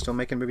maybe he's still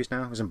making movies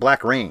now. He was in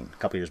Black Rain a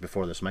couple years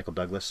before this, Michael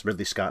Douglas,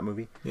 Ridley Scott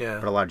movie. Yeah.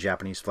 But a lot of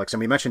Japanese flicks. And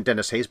we mentioned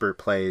Dennis Haysbert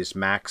plays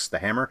Max the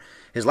Hammer.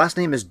 His last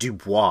name is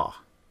Dubois.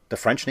 The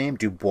French name,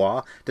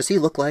 Dubois. Does he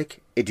look like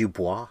a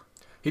Dubois?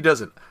 He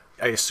doesn't.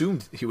 I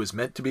assumed he was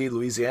meant to be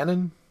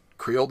Louisianan,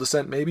 Creole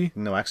descent maybe.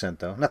 No accent,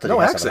 though. Not that No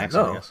he has to have an accent,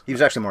 accent, no. I guess. He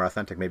was actually more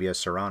authentic, maybe as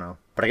Serrano.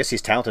 But I guess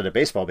he's talented at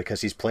baseball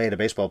because he's played a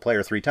baseball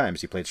player 3 times.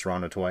 He played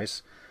Serrano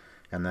twice,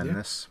 and then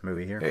this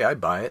movie here. Hey,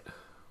 I'd buy it.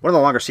 One of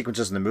the longer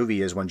sequences in the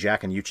movie is when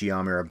Jack and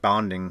Uchiyama are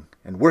bonding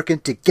and working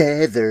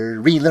together,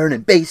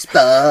 relearning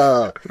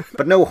baseball.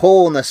 But no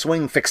hole in the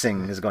swing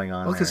fixing is going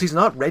on. Well, because there. he's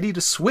not ready to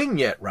swing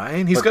yet,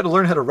 Ryan. He's got to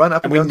learn how to run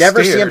up and And we down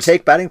never see him stairs.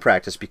 take batting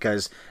practice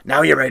because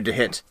now you're ready to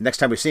hit. Next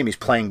time we see him, he's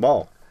playing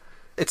ball.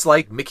 It's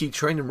like Mickey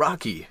training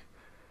Rocky.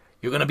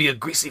 You're going to be a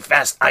greasy,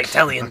 fast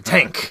Italian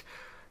tank.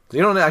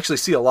 You don't actually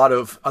see a lot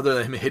of, other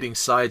than him hitting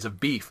sides of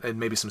beef and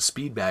maybe some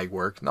speed bag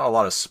work, not a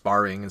lot of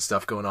sparring and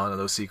stuff going on in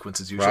those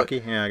sequences usually.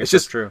 Rocky? Yeah, I guess it's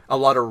just that's true. a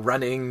lot of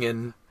running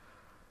and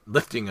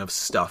lifting of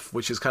stuff,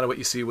 which is kind of what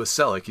you see with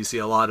Selleck. You see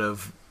a lot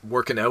of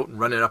working out and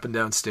running up and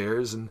down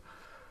stairs, and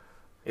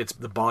it's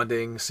the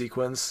bonding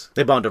sequence.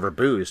 They bond over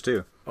booze,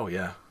 too. Oh,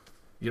 yeah.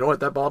 You know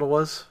what that bottle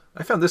was?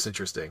 I found this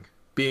interesting.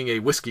 Being a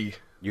whiskey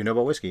You know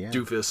about whiskey, yeah.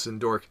 doofus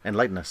and dork. And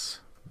lightness.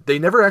 They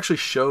never actually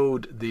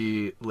showed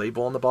the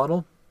label on the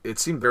bottle. It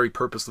seemed very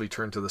purposely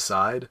turned to the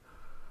side,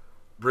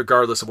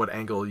 regardless of what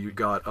angle you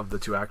got of the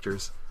two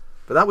actors.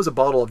 But that was a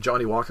bottle of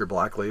Johnny Walker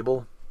Black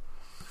Label,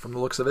 from the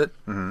looks of it.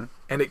 Mm-hmm.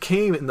 And it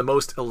came in the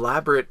most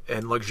elaborate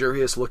and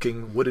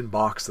luxurious-looking wooden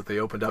box that they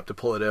opened up to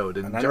pull it out.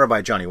 And I never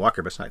buy Johnny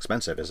Walker, but it's not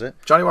expensive, is it?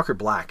 Johnny Walker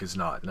Black is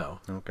not,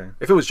 no. Okay.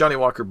 If it was Johnny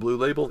Walker Blue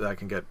Label, that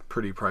can get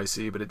pretty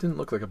pricey, but it didn't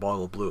look like a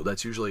bottle of blue.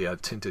 That's usually a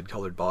tinted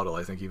colored bottle,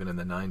 I think, even in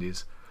the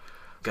 90s.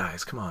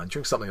 Guys, come on,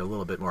 drink something a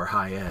little bit more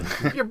high-end.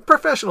 You're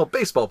professional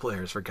baseball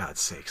players, for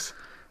God's sakes.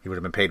 He would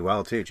have been paid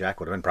well, too.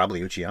 Jack would have been.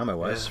 Probably Uchiyama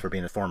was, for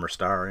being a former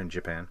star in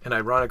Japan. And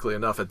ironically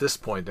enough, at this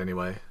point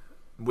anyway,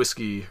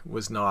 whiskey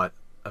was not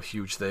a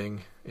huge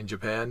thing in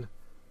Japan,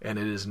 and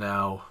it is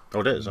now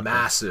Oh, it is? Okay.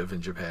 massive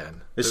in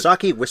Japan. Is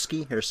sake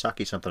whiskey, or is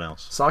sake something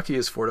else? Sake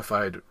is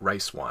fortified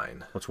rice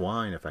wine. What's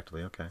wine,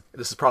 effectively? Okay.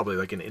 This is probably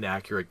like an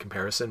inaccurate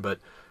comparison, but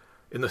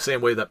in the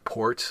same way that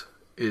port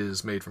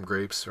is made from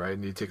grapes, right?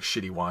 And you take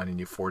shitty wine and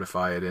you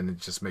fortify it, and it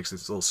just makes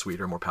it a little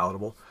sweeter, more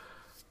palatable.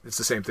 It's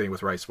the same thing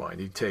with rice wine.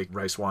 You take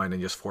rice wine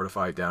and just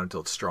fortify it down until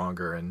it's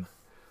stronger, and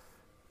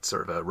it's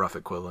sort of a rough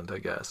equivalent, I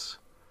guess.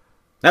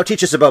 Now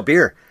teach us about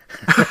beer.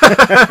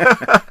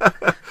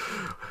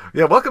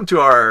 Yeah, welcome to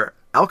our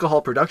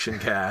alcohol production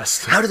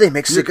cast. How do they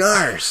make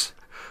cigars?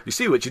 You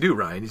see what you do,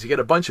 Ryan, is you get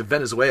a bunch of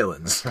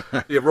Venezuelans.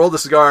 You roll the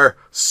cigar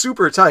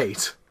super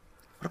tight.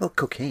 What about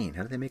cocaine?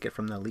 How do they make it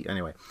from the leaf?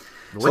 Anyway.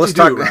 What you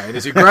do, Ryan,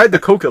 is you grind the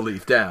coca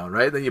leaf down,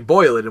 right? Then you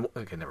boil it.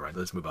 Okay, never mind.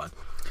 Let's move on.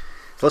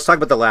 So let's talk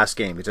about the last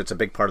game, because it's a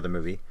big part of the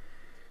movie.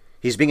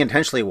 He's being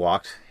intentionally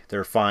walked.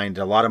 They're fined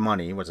a lot of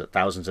money. Was it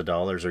thousands of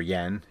dollars or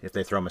yen if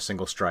they throw him a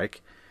single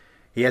strike?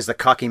 He has the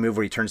cocky move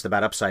where he turns the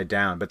bat upside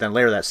down, but then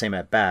later that same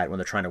at bat, when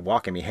they're trying to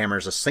walk him, he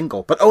hammers a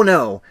single. But oh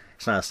no,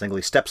 it's not a single.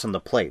 He steps on the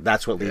plate.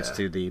 That's what leads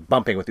to the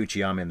bumping with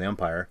Uchiyama and the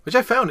umpire. Which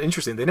I found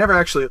interesting. They never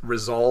actually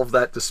resolved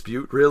that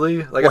dispute,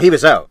 really. Like, Well, he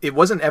was out. It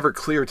wasn't ever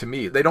clear to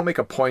me. They don't make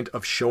a point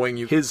of showing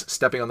you his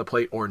stepping on the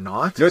plate or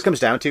not. You know what it comes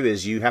down to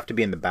is you have to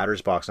be in the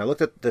batter's box. And I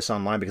looked at this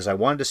online because I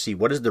wanted to see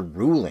what is the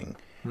ruling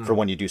for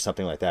when you do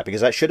something like that. Because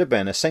that should have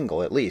been a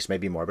single at least,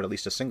 maybe more, but at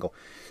least a single.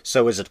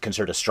 So is it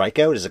considered a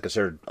strikeout? Is it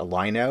considered a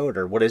line out?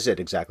 Or what is it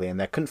exactly? And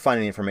I couldn't find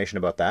any information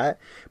about that.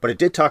 But it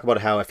did talk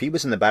about how if he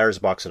was in the batter's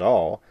box at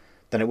all,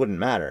 then it wouldn't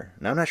matter.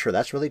 Now I'm not sure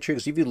that's really true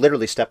because if you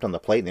literally stepped on the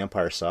plate and the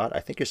umpire saw it,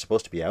 I think you're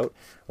supposed to be out.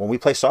 When we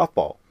play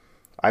softball,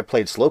 I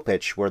played slow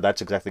pitch where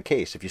that's exactly the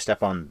case. If you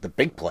step on the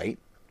big plate,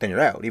 then you're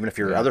out, even if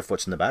your other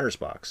foot's in the batter's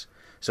box.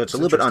 So it's a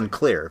little bit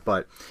unclear,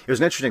 but it was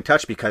an interesting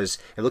touch because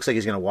it looks like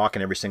he's going to walk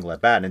in every single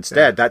at bat. And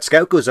instead, that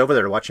scout goes over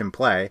there to watch him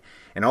play,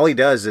 and all he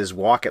does is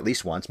walk at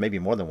least once, maybe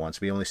more than once.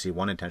 We only see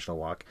one intentional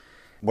walk.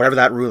 Whatever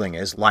that ruling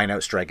is, line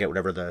out, strike out,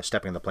 whatever the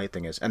stepping on the plate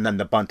thing is, and then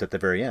the bunt at the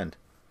very end.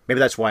 Maybe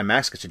that's why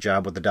Max gets a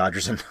job with the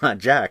Dodgers and not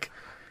Jack,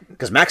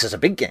 because Max has a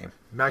big game.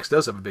 Max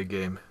does have a big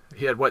game.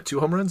 He had, 2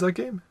 home runs that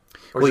game?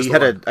 Or Well, he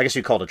had I guess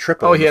you called a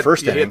triple Oh, in the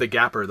first he inning. had the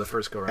gapper the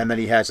first go-round. And then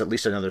he has at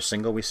least another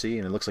single we see,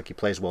 and it looks like he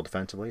plays well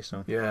defensively.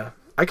 So Yeah.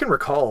 I can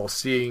recall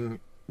seeing,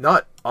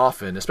 not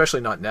often,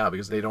 especially not now,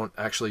 because they don't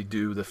actually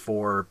do the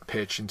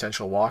 4-pitch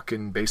intentional walk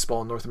in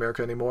baseball in North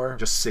America anymore.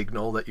 Just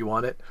signal that you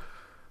want it.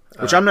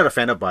 which I'm not a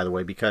fan of, by the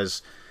way,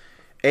 because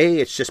A,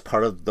 it's just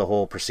part of the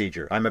whole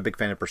procedure. I'm a big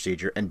fan of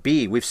procedure. And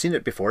B, we've seen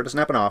it before. It doesn't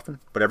happen often,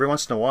 but every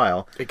once in a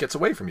while, It gets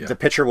away from you. the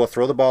pitcher will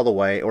throw the ball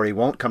away, or he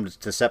won't come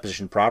to set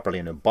position properly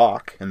and a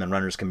balk, and then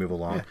runners can move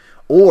along. Yeah.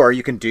 Or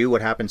you can do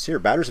what happens here.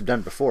 Batters have done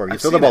it before. You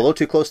I've throw the seen ball a it. little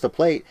too close to the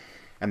plate,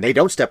 and they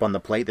don't step on the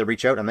plate. They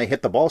reach out and they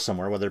hit the ball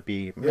somewhere, whether it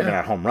be maybe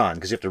not a home run,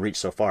 because you have to reach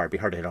so far. It'd be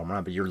hard to hit a home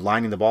run, but you're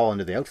lining the ball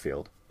into the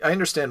outfield. I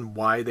understand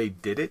why they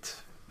did it.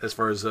 As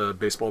far as a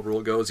baseball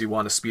rule goes, you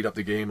want to speed up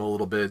the game a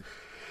little bit.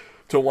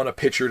 Don't want a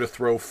pitcher to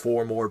throw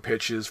 4 more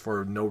pitches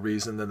for no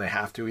reason than they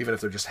have to, even if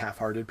they're just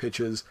half-hearted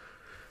pitches.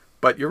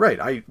 But you're right.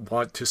 I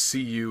want to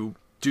see you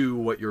do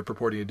what you're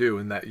purporting to do,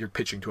 and that you're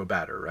pitching to a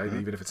batter, right?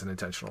 Mm-hmm. Even if it's an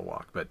intentional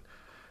walk. But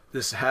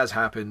this has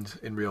happened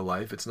in real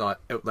life. It's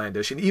not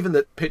outlandish. And even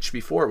the pitch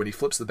before, when he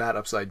flips the bat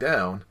upside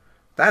down,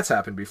 that's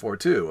happened before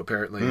too,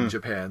 apparently, in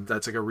Japan.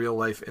 That's like a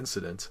real-life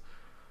incident.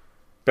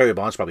 Barry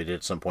Bonds probably did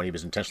at some point. He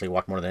was intentionally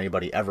walked more than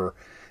anybody ever.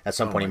 At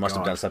some point, my he must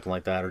have God. done something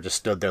like that, or just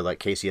stood there like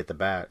Casey at the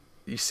bat.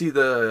 You see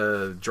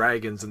the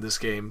Dragons in this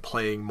game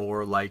playing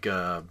more like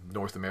a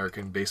North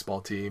American baseball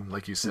team,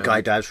 like you said.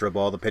 Guy dives for a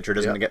ball. The pitcher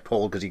doesn't Yeah. get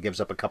pulled because he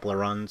gives up a couple of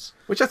runs.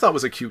 Which I thought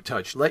was a cute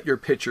touch. Let your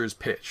pitchers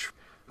pitch.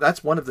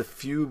 That's one of the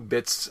few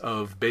bits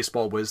of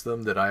baseball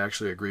wisdom that I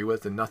actually agree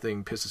with, and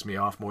nothing pisses me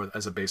off more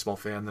as a baseball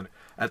fan than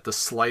at the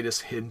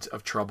slightest hint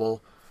of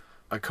trouble,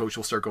 a coach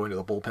will start going to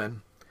the bullpen.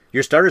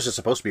 Your starters are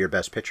supposed to be your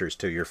best pitchers,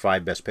 too. Your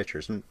 5 best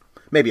pitchers. And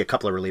maybe a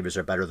couple of relievers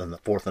are better than the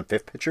 4th and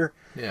 5th pitcher.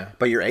 Yeah.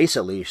 But your ace,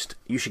 at least,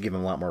 you should give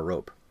him a lot more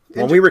rope.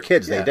 When we were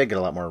kids, Yeah. they did get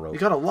a lot more rope. You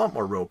got a lot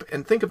more rope.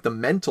 And think of the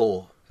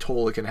mental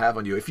toll it can have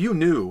on you. If you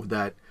knew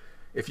that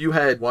if you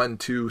had 1,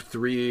 2,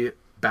 3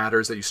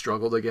 batters that you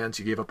struggled against,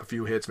 you gave up a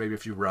few hits, maybe a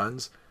few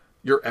runs,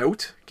 you're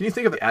out. Can you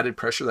think of the added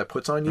pressure that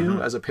puts on you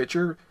as a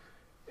pitcher?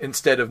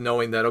 Instead of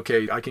knowing that,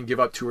 okay, I can give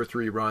up 2 or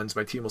 3 runs,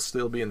 my team will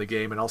still be in the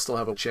game, and I'll still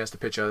have a chance to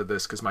pitch out of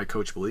this because my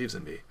coach believes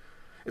in me.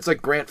 It's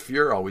like Grant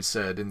Fuhr always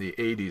said in the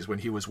 80s when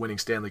he was winning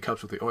Stanley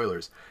Cups with the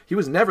Oilers. He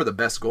was never the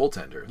best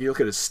goaltender. You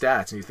look at his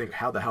stats and you think,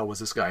 how the hell was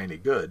this guy any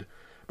good?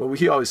 But what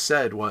he always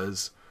said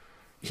was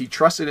he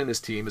trusted in his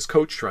team. His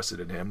coach trusted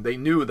in him. They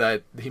knew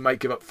that he might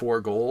give up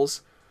 4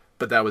 goals,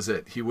 but that was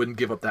it. He wouldn't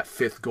give up that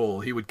 5th goal.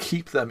 He would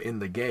keep them in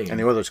the game. And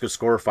the Oilers could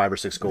score 5 or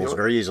 6 goals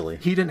very easily.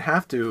 He didn't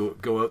have to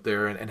go out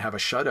there and have a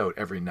shutout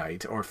every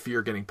night or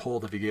fear getting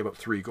pulled if he gave up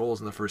 3 goals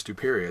in the first 2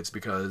 periods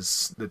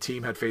because the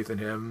team had faith in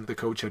him, the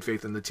coach had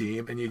faith in the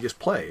team, and you just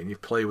play, and you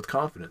play with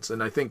confidence.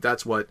 And I think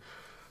that's what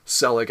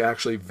Selleck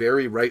actually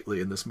very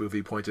rightly in this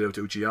movie pointed out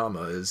to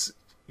Uchiyama is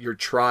you're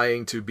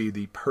trying to be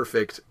the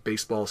perfect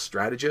baseball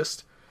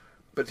strategist,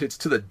 but it's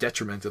to the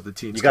detriment of the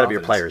team's You got to be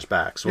your confidence. players'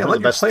 backs. Yeah, One of the let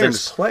your best players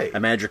things play. a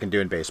manager can do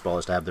in baseball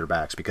is to have their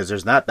backs because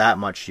there's not that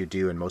much you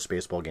do in most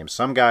baseball games.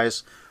 Some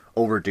guys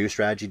overdo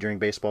strategy during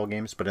baseball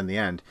games, but in the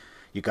end,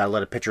 you got to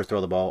let a pitcher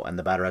throw the ball and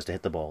the batter has to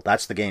hit the ball.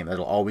 That's the game.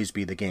 That'll always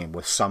be the game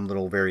with some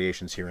little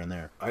variations here and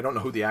there. I don't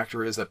know who the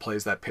actor is that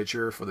plays that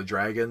pitcher for the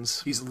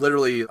Dragons. He's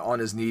literally on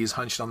his knees,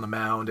 hunched on the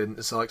mound, and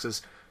Selleck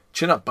says,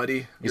 "Chin up,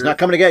 buddy. He's not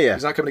coming to get you.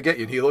 He's not coming to get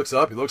you." And he looks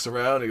up, he looks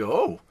around, and he goes,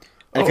 "Oh."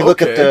 And if you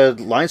look at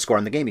the line score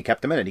in the game, he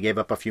kept them in it. He gave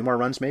up a few more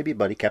runs maybe,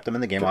 but he kept them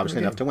in the game,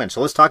 obviously enough to win. So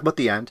let's talk about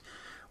the end.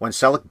 When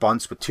Selleck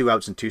bunts with 2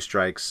 outs and 2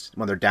 strikes,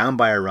 when they're down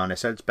by a run, I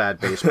said it's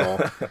bad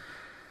baseball.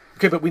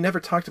 Okay, but we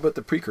never talked about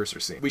the precursor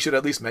scene. We should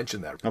at least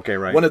mention that. Okay,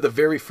 right. One of the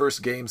very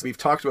first games, we've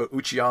talked about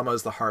Uchiyama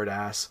as the hard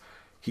ass.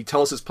 He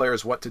tells his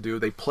players what to do.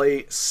 They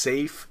play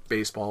safe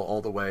baseball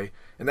all the way,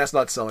 and that's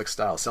not Selleck's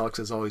style. Selleck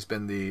has always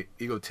been the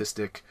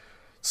egotistic,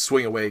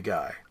 swing-away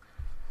guy.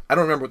 I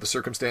don't remember what the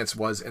circumstance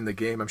was in the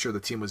game. I'm sure the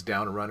team was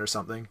down a run or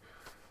something.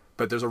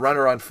 But there's a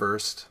runner on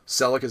first.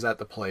 Selleck is at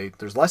the plate.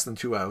 There's less than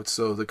 2 outs,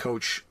 so the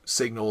coach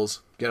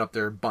signals, get up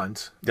there,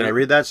 bunt. Did I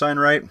read that sign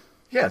right?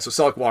 Yeah, so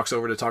Selleck walks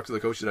over to talk to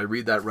the coach. Did I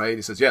read that right?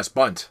 He says, yes,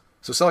 bunt.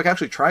 So Selleck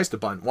actually tries to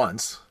bunt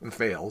once and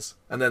fails.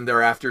 And then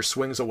thereafter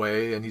swings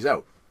away and he's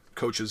out.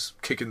 Coach is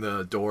kicking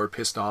the door,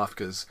 pissed off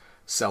because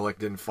Selleck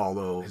didn't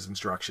follow his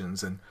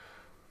instructions. And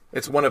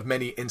it's one of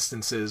many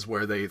instances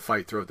where they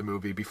fight throughout the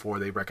movie before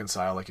they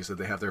reconcile. Like you said,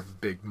 they have their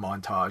big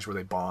montage where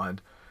they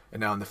bond. And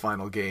now in the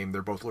final game,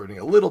 they're both learning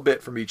a little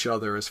bit from each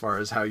other as far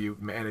as how you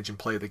manage and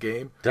play the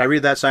game. Did I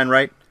read that sign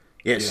right?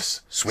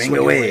 Yes. Swing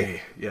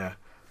away. Yeah.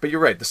 But you're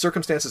right. The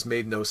circumstances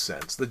made no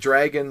sense. The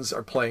Dragons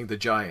are playing the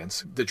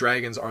Giants. The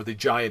Dragons are the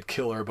giant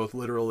killer, both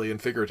literally and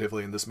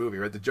figuratively in this movie,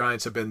 right? The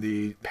Giants have been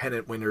the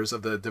pennant winners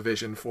of the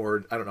division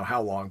for I don't know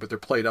how long, but they're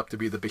played up to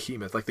be the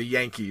behemoth, like the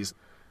Yankees.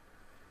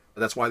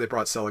 That's why they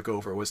brought Selleck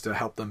over, was to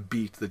help them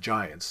beat the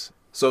Giants.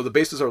 So the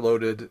bases are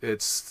loaded.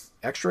 It's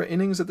extra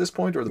innings at this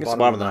point, or the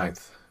bottom of the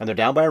ninth. And they're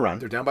down by a run.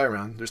 They're down by a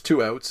run. There's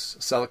 2 outs.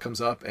 Selleck comes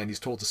up, and he's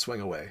told to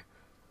swing away.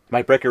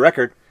 Might break your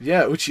record.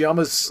 Yeah,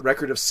 Uchiyama's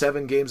record of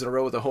 7 games in a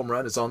row with a home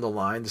run is on the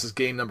line. This is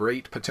game number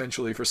 8,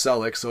 potentially, for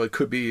Selleck, so it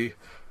could be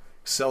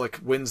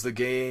Selleck wins the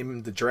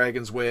game, the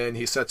Dragons win,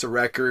 he sets a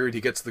record,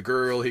 he gets the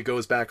girl, he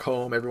goes back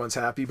home, everyone's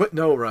happy. But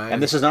no, Ryan.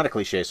 And this is not a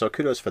cliche, so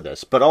kudos for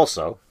this. But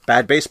also,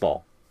 bad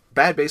baseball.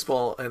 Bad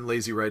baseball and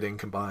lazy writing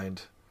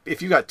combined.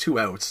 If you got 2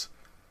 outs,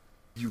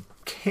 you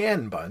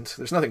can bunt.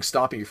 There's nothing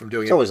stopping you from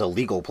doing it. It's always a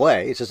legal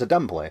play. It's just a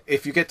dumb play.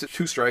 If you get to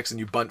 2 strikes and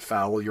you bunt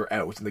foul, you're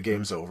out and the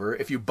game's over.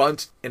 If you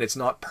bunt and it's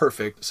not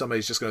perfect,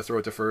 somebody's just going to throw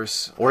it to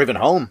first. Or even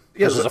home.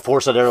 Yeah, there's a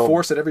force at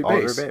every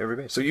base. Every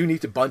base. So you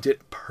need to bunt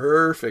it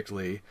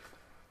perfectly.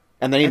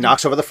 And then he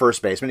knocks over the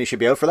first baseman. He should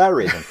be out for that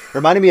reason.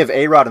 Reminded me of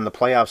A-Rod in the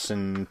playoffs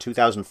in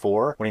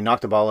 2004 when he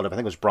knocked the ball out of, I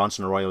think it was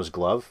Bronson Arroyo's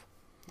glove.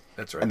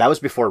 That's right. And that was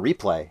before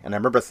replay. And I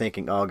remember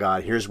thinking, oh,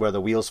 God, here's where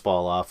the wheels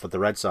fall off with the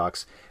Red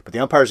Sox. But the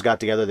umpires got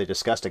together, they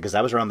discussed it, because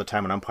that was around the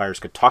time when umpires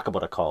could talk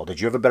about a call. Did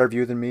you have a better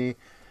view than me?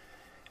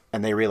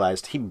 And they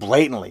realized he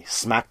blatantly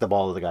smacked the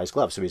ball to the guy's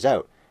glove, so he's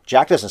out.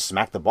 Jack doesn't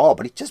smack the ball,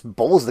 but he just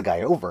bowls the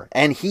guy over.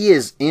 And he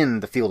is in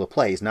the field of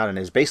play. He's not in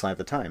his baseline at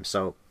the time,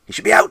 so he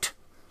should be out.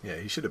 Yeah,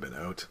 he should have been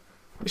out.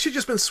 He should have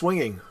just been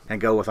swinging. And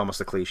go with almost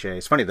a cliche.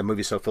 It's funny, the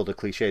movie's so filled with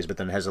cliches, but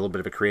then it has a little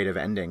bit of a creative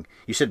ending.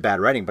 You said bad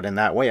writing, but in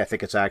that way, I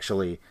think it's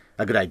actually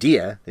a good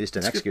idea. They just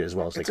didn't execute as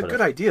well as they could have. It's a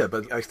good idea,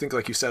 but I think,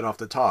 like you said off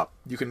the top,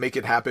 you can make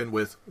it happen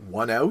with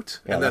 1 out,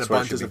 and then a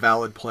bunt is a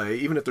valid play,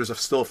 even if there's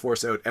still a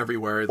force out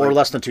everywhere. Or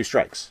less than 2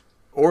 strikes.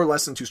 Or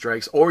less than 2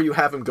 strikes. Or you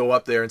have him go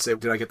up there and say,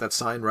 did I get that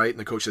sign right? And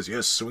the coach says,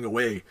 yes, swing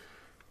away.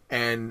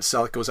 And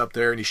Selleck goes up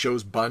there and he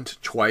shows bunt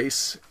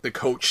twice. The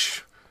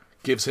coach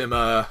gives him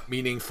a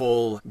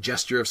meaningful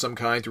gesture of some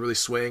kind to really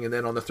swing, and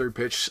then on the 3rd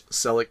pitch,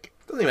 Selleck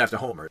doesn't even have to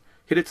homer.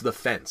 Hit it to the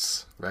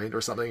fence, right,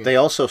 or something. They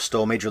also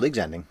stole Major League's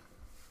ending.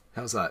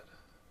 How's that?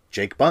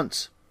 Jake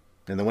bunts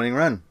in the winning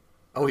run.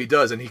 Oh, he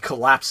does, and he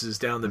collapses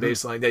down the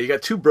baseline. Yeah, you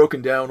got 2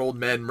 broken down old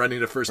men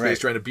running to first base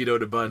trying to beat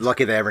out a bunt.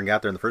 Lucky they ever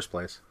got there in the first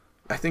place.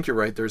 I think you're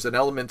right. There's an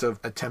element of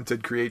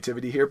attempted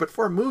creativity here, but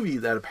for a movie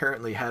that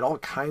apparently had all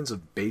kinds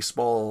of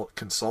baseball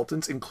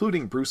consultants,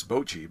 including Bruce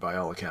Bochy, by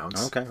all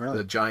accounts, okay, really?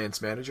 The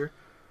Giants manager,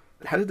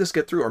 how did this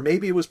get through? Or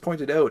maybe it was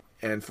pointed out,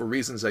 and for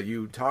reasons that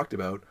you talked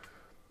about,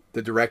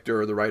 the director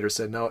or the writer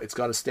said, no, it's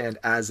got to stand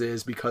as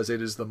is because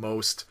it is the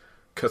most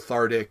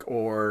cathartic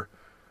or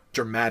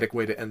dramatic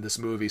way to end this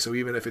movie. So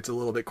even if it's a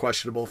little bit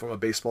questionable from a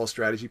baseball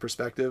strategy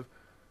perspective,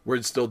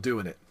 we're still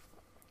doing it.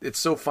 It's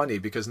so funny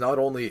because not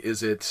only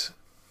is it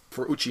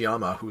for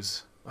Uchiyama,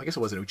 who's, I guess it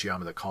wasn't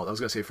Uchiyama that called. I was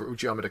going to say for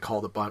Uchiyama to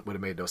call the bunt would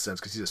have made no sense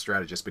because he's a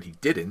strategist, but he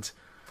didn't.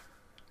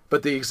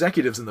 But the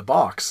executives in the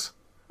box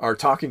are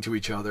talking to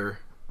each other,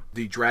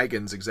 the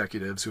Dragons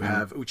executives who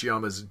have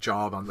Uchiyama's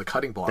job on the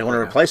cutting block. They want to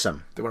replace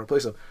him. They want to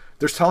replace him.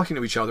 They're talking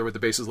to each other with the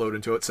bases loaded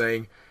into it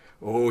saying,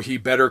 oh, he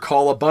better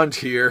call a bunt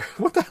here.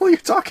 What the hell are you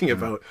talking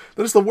about?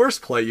 That is the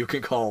worst play you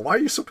can call. Why are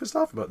you so pissed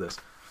off about this?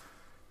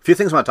 A few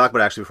things I want to talk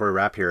about actually before we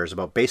wrap here is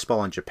about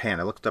baseball in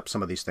Japan. I looked up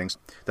some of these things.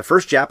 The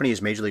first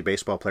Japanese Major League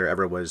Baseball player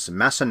ever was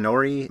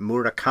Masanori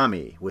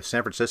Murakami with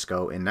San Francisco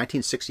in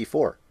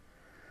 1964.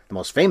 The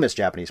most famous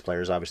Japanese player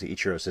is obviously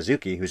Ichiro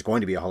Suzuki, who's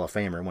going to be a Hall of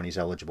Famer when he's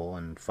eligible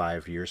in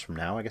 5 years from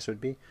now, I guess it would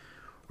be.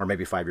 Or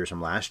maybe 5 years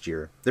from last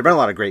year. There have been a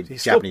lot of great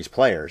Japanese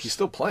players. He's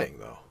still playing,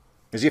 though.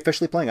 Is he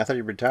officially playing? I thought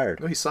he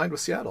retired. No, he signed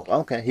with Seattle.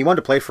 Okay. He wanted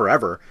to play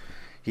forever.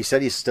 He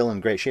said he's still in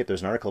great shape.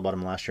 There's an article about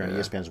him last year on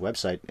ESPN's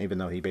website, even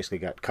though he basically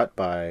got cut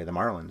by the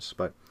Marlins.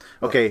 But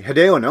okay,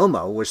 Hideo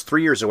Nomo was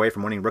 3 years away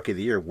from winning Rookie of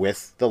the Year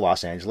with the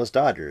Los Angeles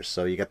Dodgers.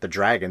 So you got the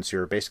Dragons, who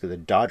are basically the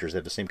Dodgers. They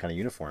have the same kind of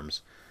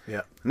uniforms.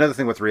 Yeah. Another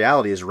thing with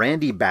reality is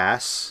Randy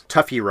Bass,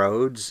 Tuffy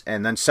Rhodes,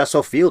 and then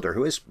Cecil Fielder,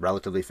 who is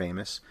relatively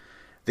famous.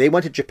 They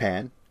went to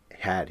Japan,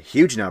 had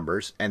huge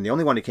numbers, and the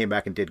only one who came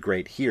back and did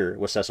great here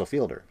was Cecil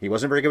Fielder. He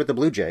wasn't very good with the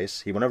Blue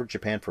Jays. He went over to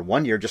Japan for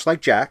 1 year, just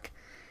like Jack.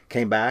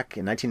 Came back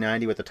in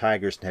 1990 with the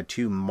Tigers and had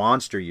 2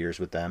 monster years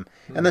with them.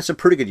 And then some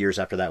pretty good years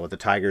after that with the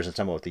Tigers and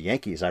somewhat with the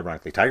Yankees,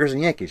 ironically. Tigers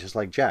and Yankees, just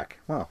like Jack.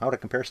 Wow, how about a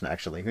comparison,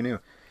 actually? Who knew?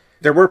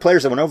 There were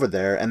players that went over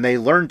there, and they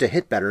learned to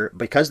hit better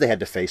because they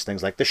had to face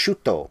things like the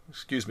shuto.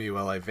 Excuse me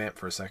while I vamp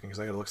for a second, because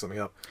I got to look something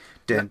up.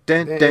 While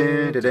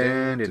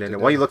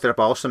you looked it up,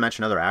 I'll also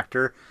mention another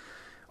actor.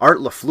 Art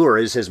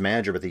LaFleur is his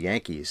manager with the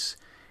Yankees.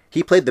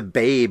 He played the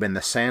Babe in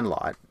The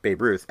Sandlot,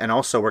 Babe Ruth, and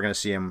also we're going to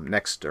see him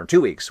next, or 2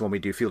 weeks, when we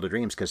do Field of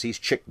Dreams, because he's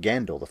Chick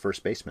Gandil, the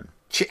first baseman.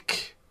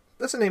 Chick.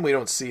 That's a name we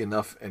don't see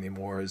enough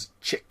anymore, is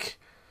Chick.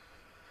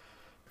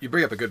 You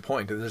bring up a good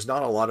point, and there's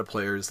not a lot of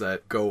players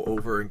that go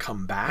over and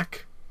come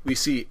back. We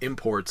see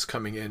imports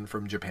coming in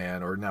from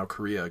Japan, or now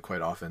Korea,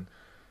 quite often.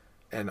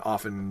 And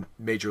often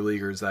major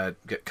leaguers that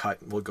get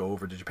cut will go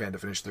over to Japan to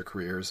finish their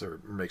careers or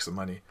make some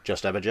money.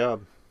 Just have a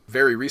job.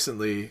 Very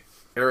recently,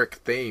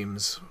 Eric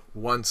Thames,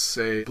 once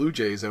a Blue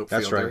Jays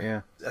outfielder. That's right,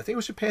 yeah. I think it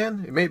was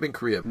Japan. It may have been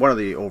Korea. One of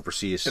the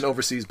overseas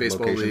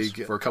Baseball locations.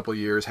 league for a couple of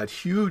years, had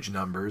huge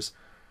numbers.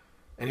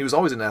 And he was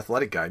always an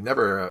athletic guy,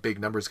 never a big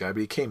numbers guy,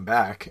 but he came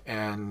back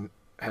and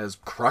has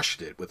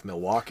crushed it with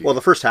Milwaukee. Well,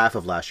 the first half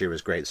of last year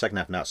was great. The second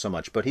half, not so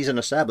much. But he's an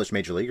established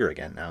major leaguer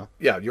again now.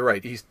 Yeah, you're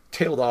right. He's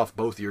tailed off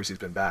both years he's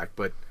been back,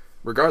 but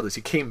regardless,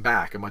 he came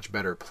back a much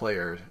better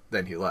player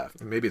than he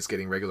left. Maybe it's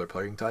getting regular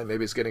playing time.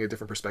 Maybe it's getting a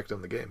different perspective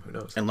on the game. Who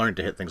knows? And learned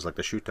to hit things like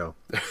the shuto.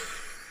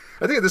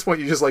 I think at this point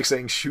you just like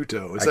saying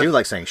shuto. I do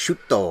like saying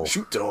shuto.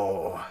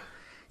 Shuto.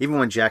 Even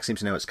when Jack seems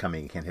to know it's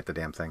coming, he can't hit the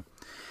damn thing.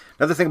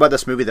 Another thing about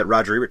this movie that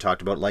Roger Ebert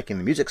talked about, liking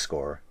the music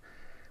score,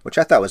 which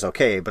I thought was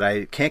okay, but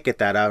I can't get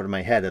that out of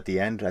my head at the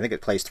end. I think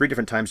it plays 3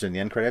 different times during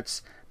the end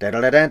credits. It's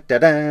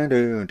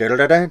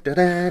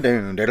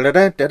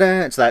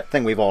that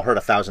thing we've all heard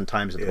 1,000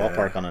 times at the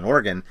ballpark on an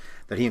organ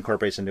that he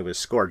incorporates into his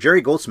score. Jerry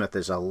Goldsmith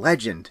is a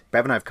legend.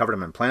 Bev and I have covered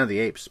him in Planet of the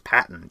Apes,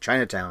 Patton,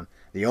 Chinatown,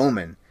 The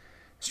Omen.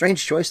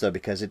 Strange choice, though,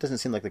 because it doesn't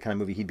seem like the kind of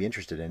movie he'd be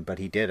interested in, but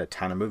he did a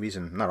ton of movies,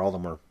 and not all of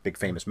them were big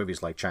famous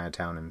movies like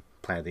Chinatown and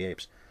Planet of the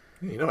Apes.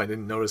 You know, I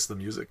didn't notice the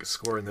music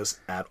score in this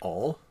at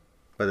all.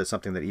 But it's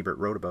something that Ebert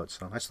wrote about,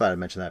 so I just thought I'd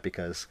mention that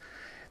because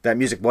that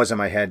music was in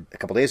my head a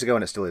couple days ago,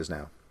 and it still is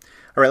now.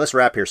 All right, let's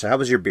wrap here. So how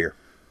was your beer?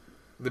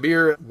 The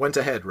beer went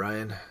ahead,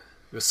 Ryan.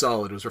 It was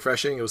solid. It was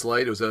refreshing. It was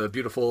light. It was a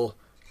beautiful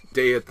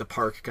day at the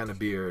park kind of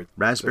beer.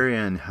 Raspberry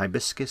and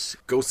hibiscus?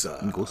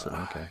 Gosa.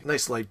 Gosa, okay.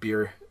 Nice light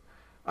beer.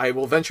 I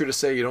will venture to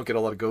say you don't get a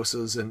lot of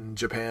Gosas in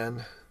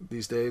Japan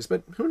these days,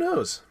 but who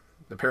knows?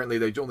 Apparently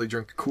they only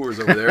drink Coors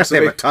over there. So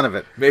they have a ton of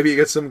it. Maybe you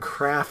get some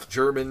craft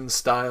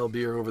German-style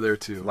beer over there,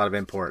 too. A lot of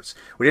imports.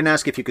 We didn't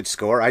ask if you could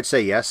score. I'd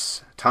say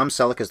yes. Tom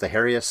Selleck is the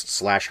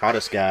hairiest /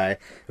 hottest guy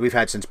we've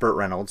had since Burt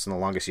Reynolds in The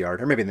Longest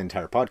Yard, or maybe the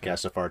entire podcast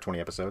so far, 20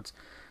 episodes.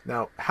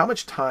 Now, how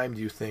much time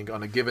do you think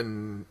on a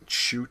given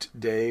shoot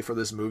day for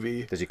this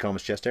movie? Does he comb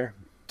his chest hair?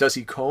 Does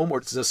he comb,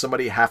 or does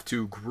somebody have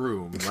to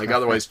groom? Like,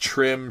 otherwise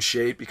trim,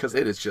 shape, because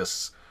it is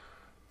just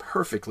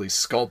perfectly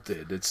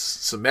sculpted. It's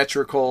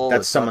symmetrical.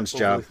 That's someone's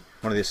job.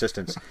 One of the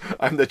assistants.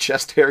 I'm the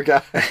chest hair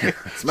guy. my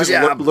Just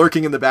job.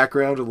 lurking in the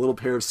background, a little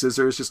pair of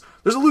scissors. Just,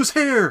 there's a loose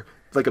hair!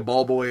 Like a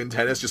ball boy in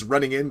tennis, just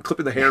running in,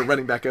 clipping the hair,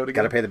 running back out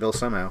again. Got to pay the bill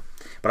somehow.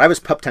 But I was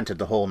pup tented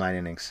the whole 9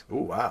 innings. Oh,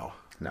 wow.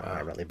 No,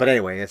 not really. But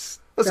anyway,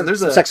 Listen,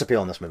 there's some a sex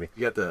appeal in this movie.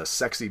 You got the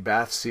sexy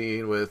bath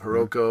scene with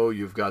Hiroko.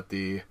 You've got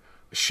the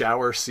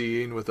shower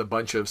scene with a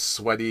bunch of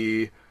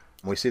sweaty...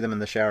 We see them in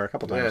the shower a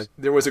couple times. Yeah,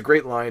 there was a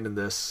great line in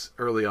this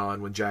early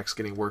on when Jack's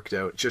getting worked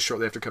out, just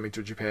shortly after coming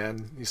to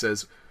Japan. He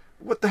says,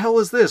 "What the hell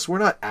is this? We're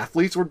not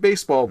athletes, we're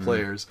baseball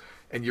players."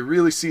 And you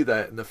really see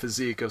that in the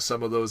physique of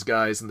some of those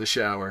guys in the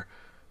shower.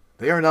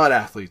 They are not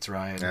athletes,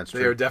 Ryan. That's They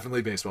true. are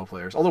definitely baseball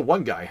players. Although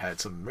one guy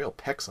had some real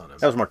pecs on him.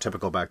 That was more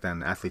typical back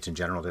then. Athletes in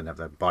general didn't have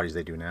the bodies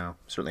they do now.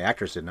 Certainly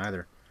actors didn't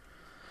either.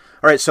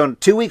 All right, so in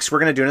 2 weeks we're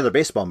going to do another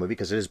baseball movie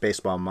because it is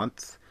baseball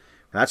month.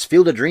 And that's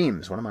Field of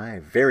Dreams, one of my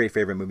very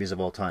favorite movies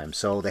of all time.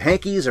 So the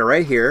Hankies are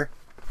right here.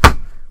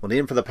 We'll need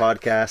them for the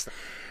podcast.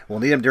 We'll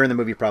need them during the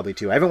movie probably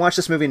too. I haven't watched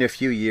this movie in a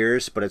few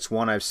years, but it's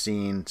one I've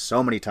seen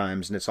so many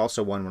times, and it's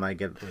also one when I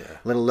get a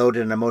little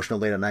loaded and emotional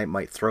late at night,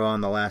 might throw on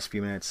the last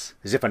few minutes,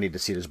 as if I need to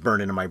see this burn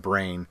into my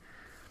brain.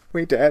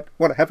 Wait, Dad,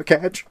 want to have a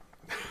catch?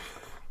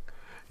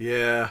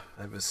 Yeah,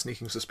 I have a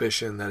sneaking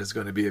suspicion that is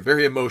going to be a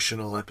very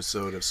emotional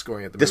episode of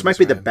Scoring at the This Movies, might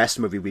be the Ryan. best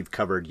movie we've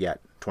covered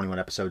yet, 21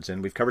 episodes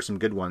in. We've covered some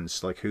good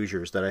ones, like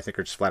Hoosiers, that I think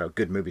are just flat out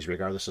good movies,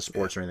 regardless of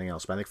sports or anything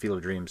else. But I think Field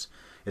of Dreams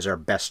is our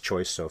best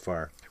choice so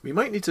far. We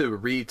might need to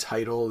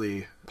retitle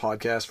the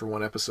podcast for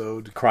one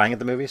episode. Crying at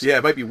the movies? Yeah,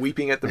 it might be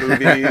Weeping at the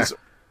Movies.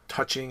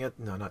 Touching at...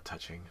 No, not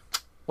touching.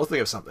 We'll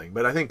think of something.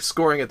 But I think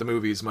Scoring at the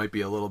Movies might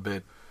be a little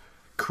bit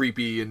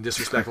creepy and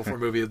disrespectful for a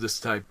movie of this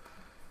type.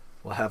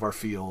 We'll have our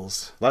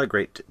feels. A lot of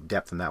great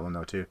depth in that one,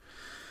 though, too.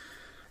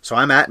 So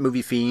I'm at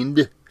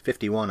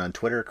MovieFiend51 on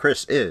Twitter.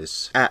 Chris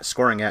is at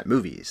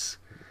ScoringAtMovies.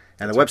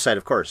 And the website,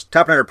 of course,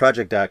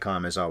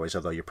 TopNighterProject.com, as always,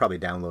 although you're probably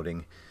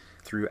downloading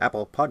through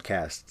Apple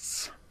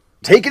Podcasts.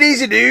 Take it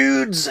easy,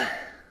 dudes!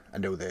 I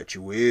know that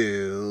you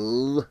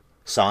will.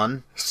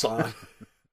 Son. Son.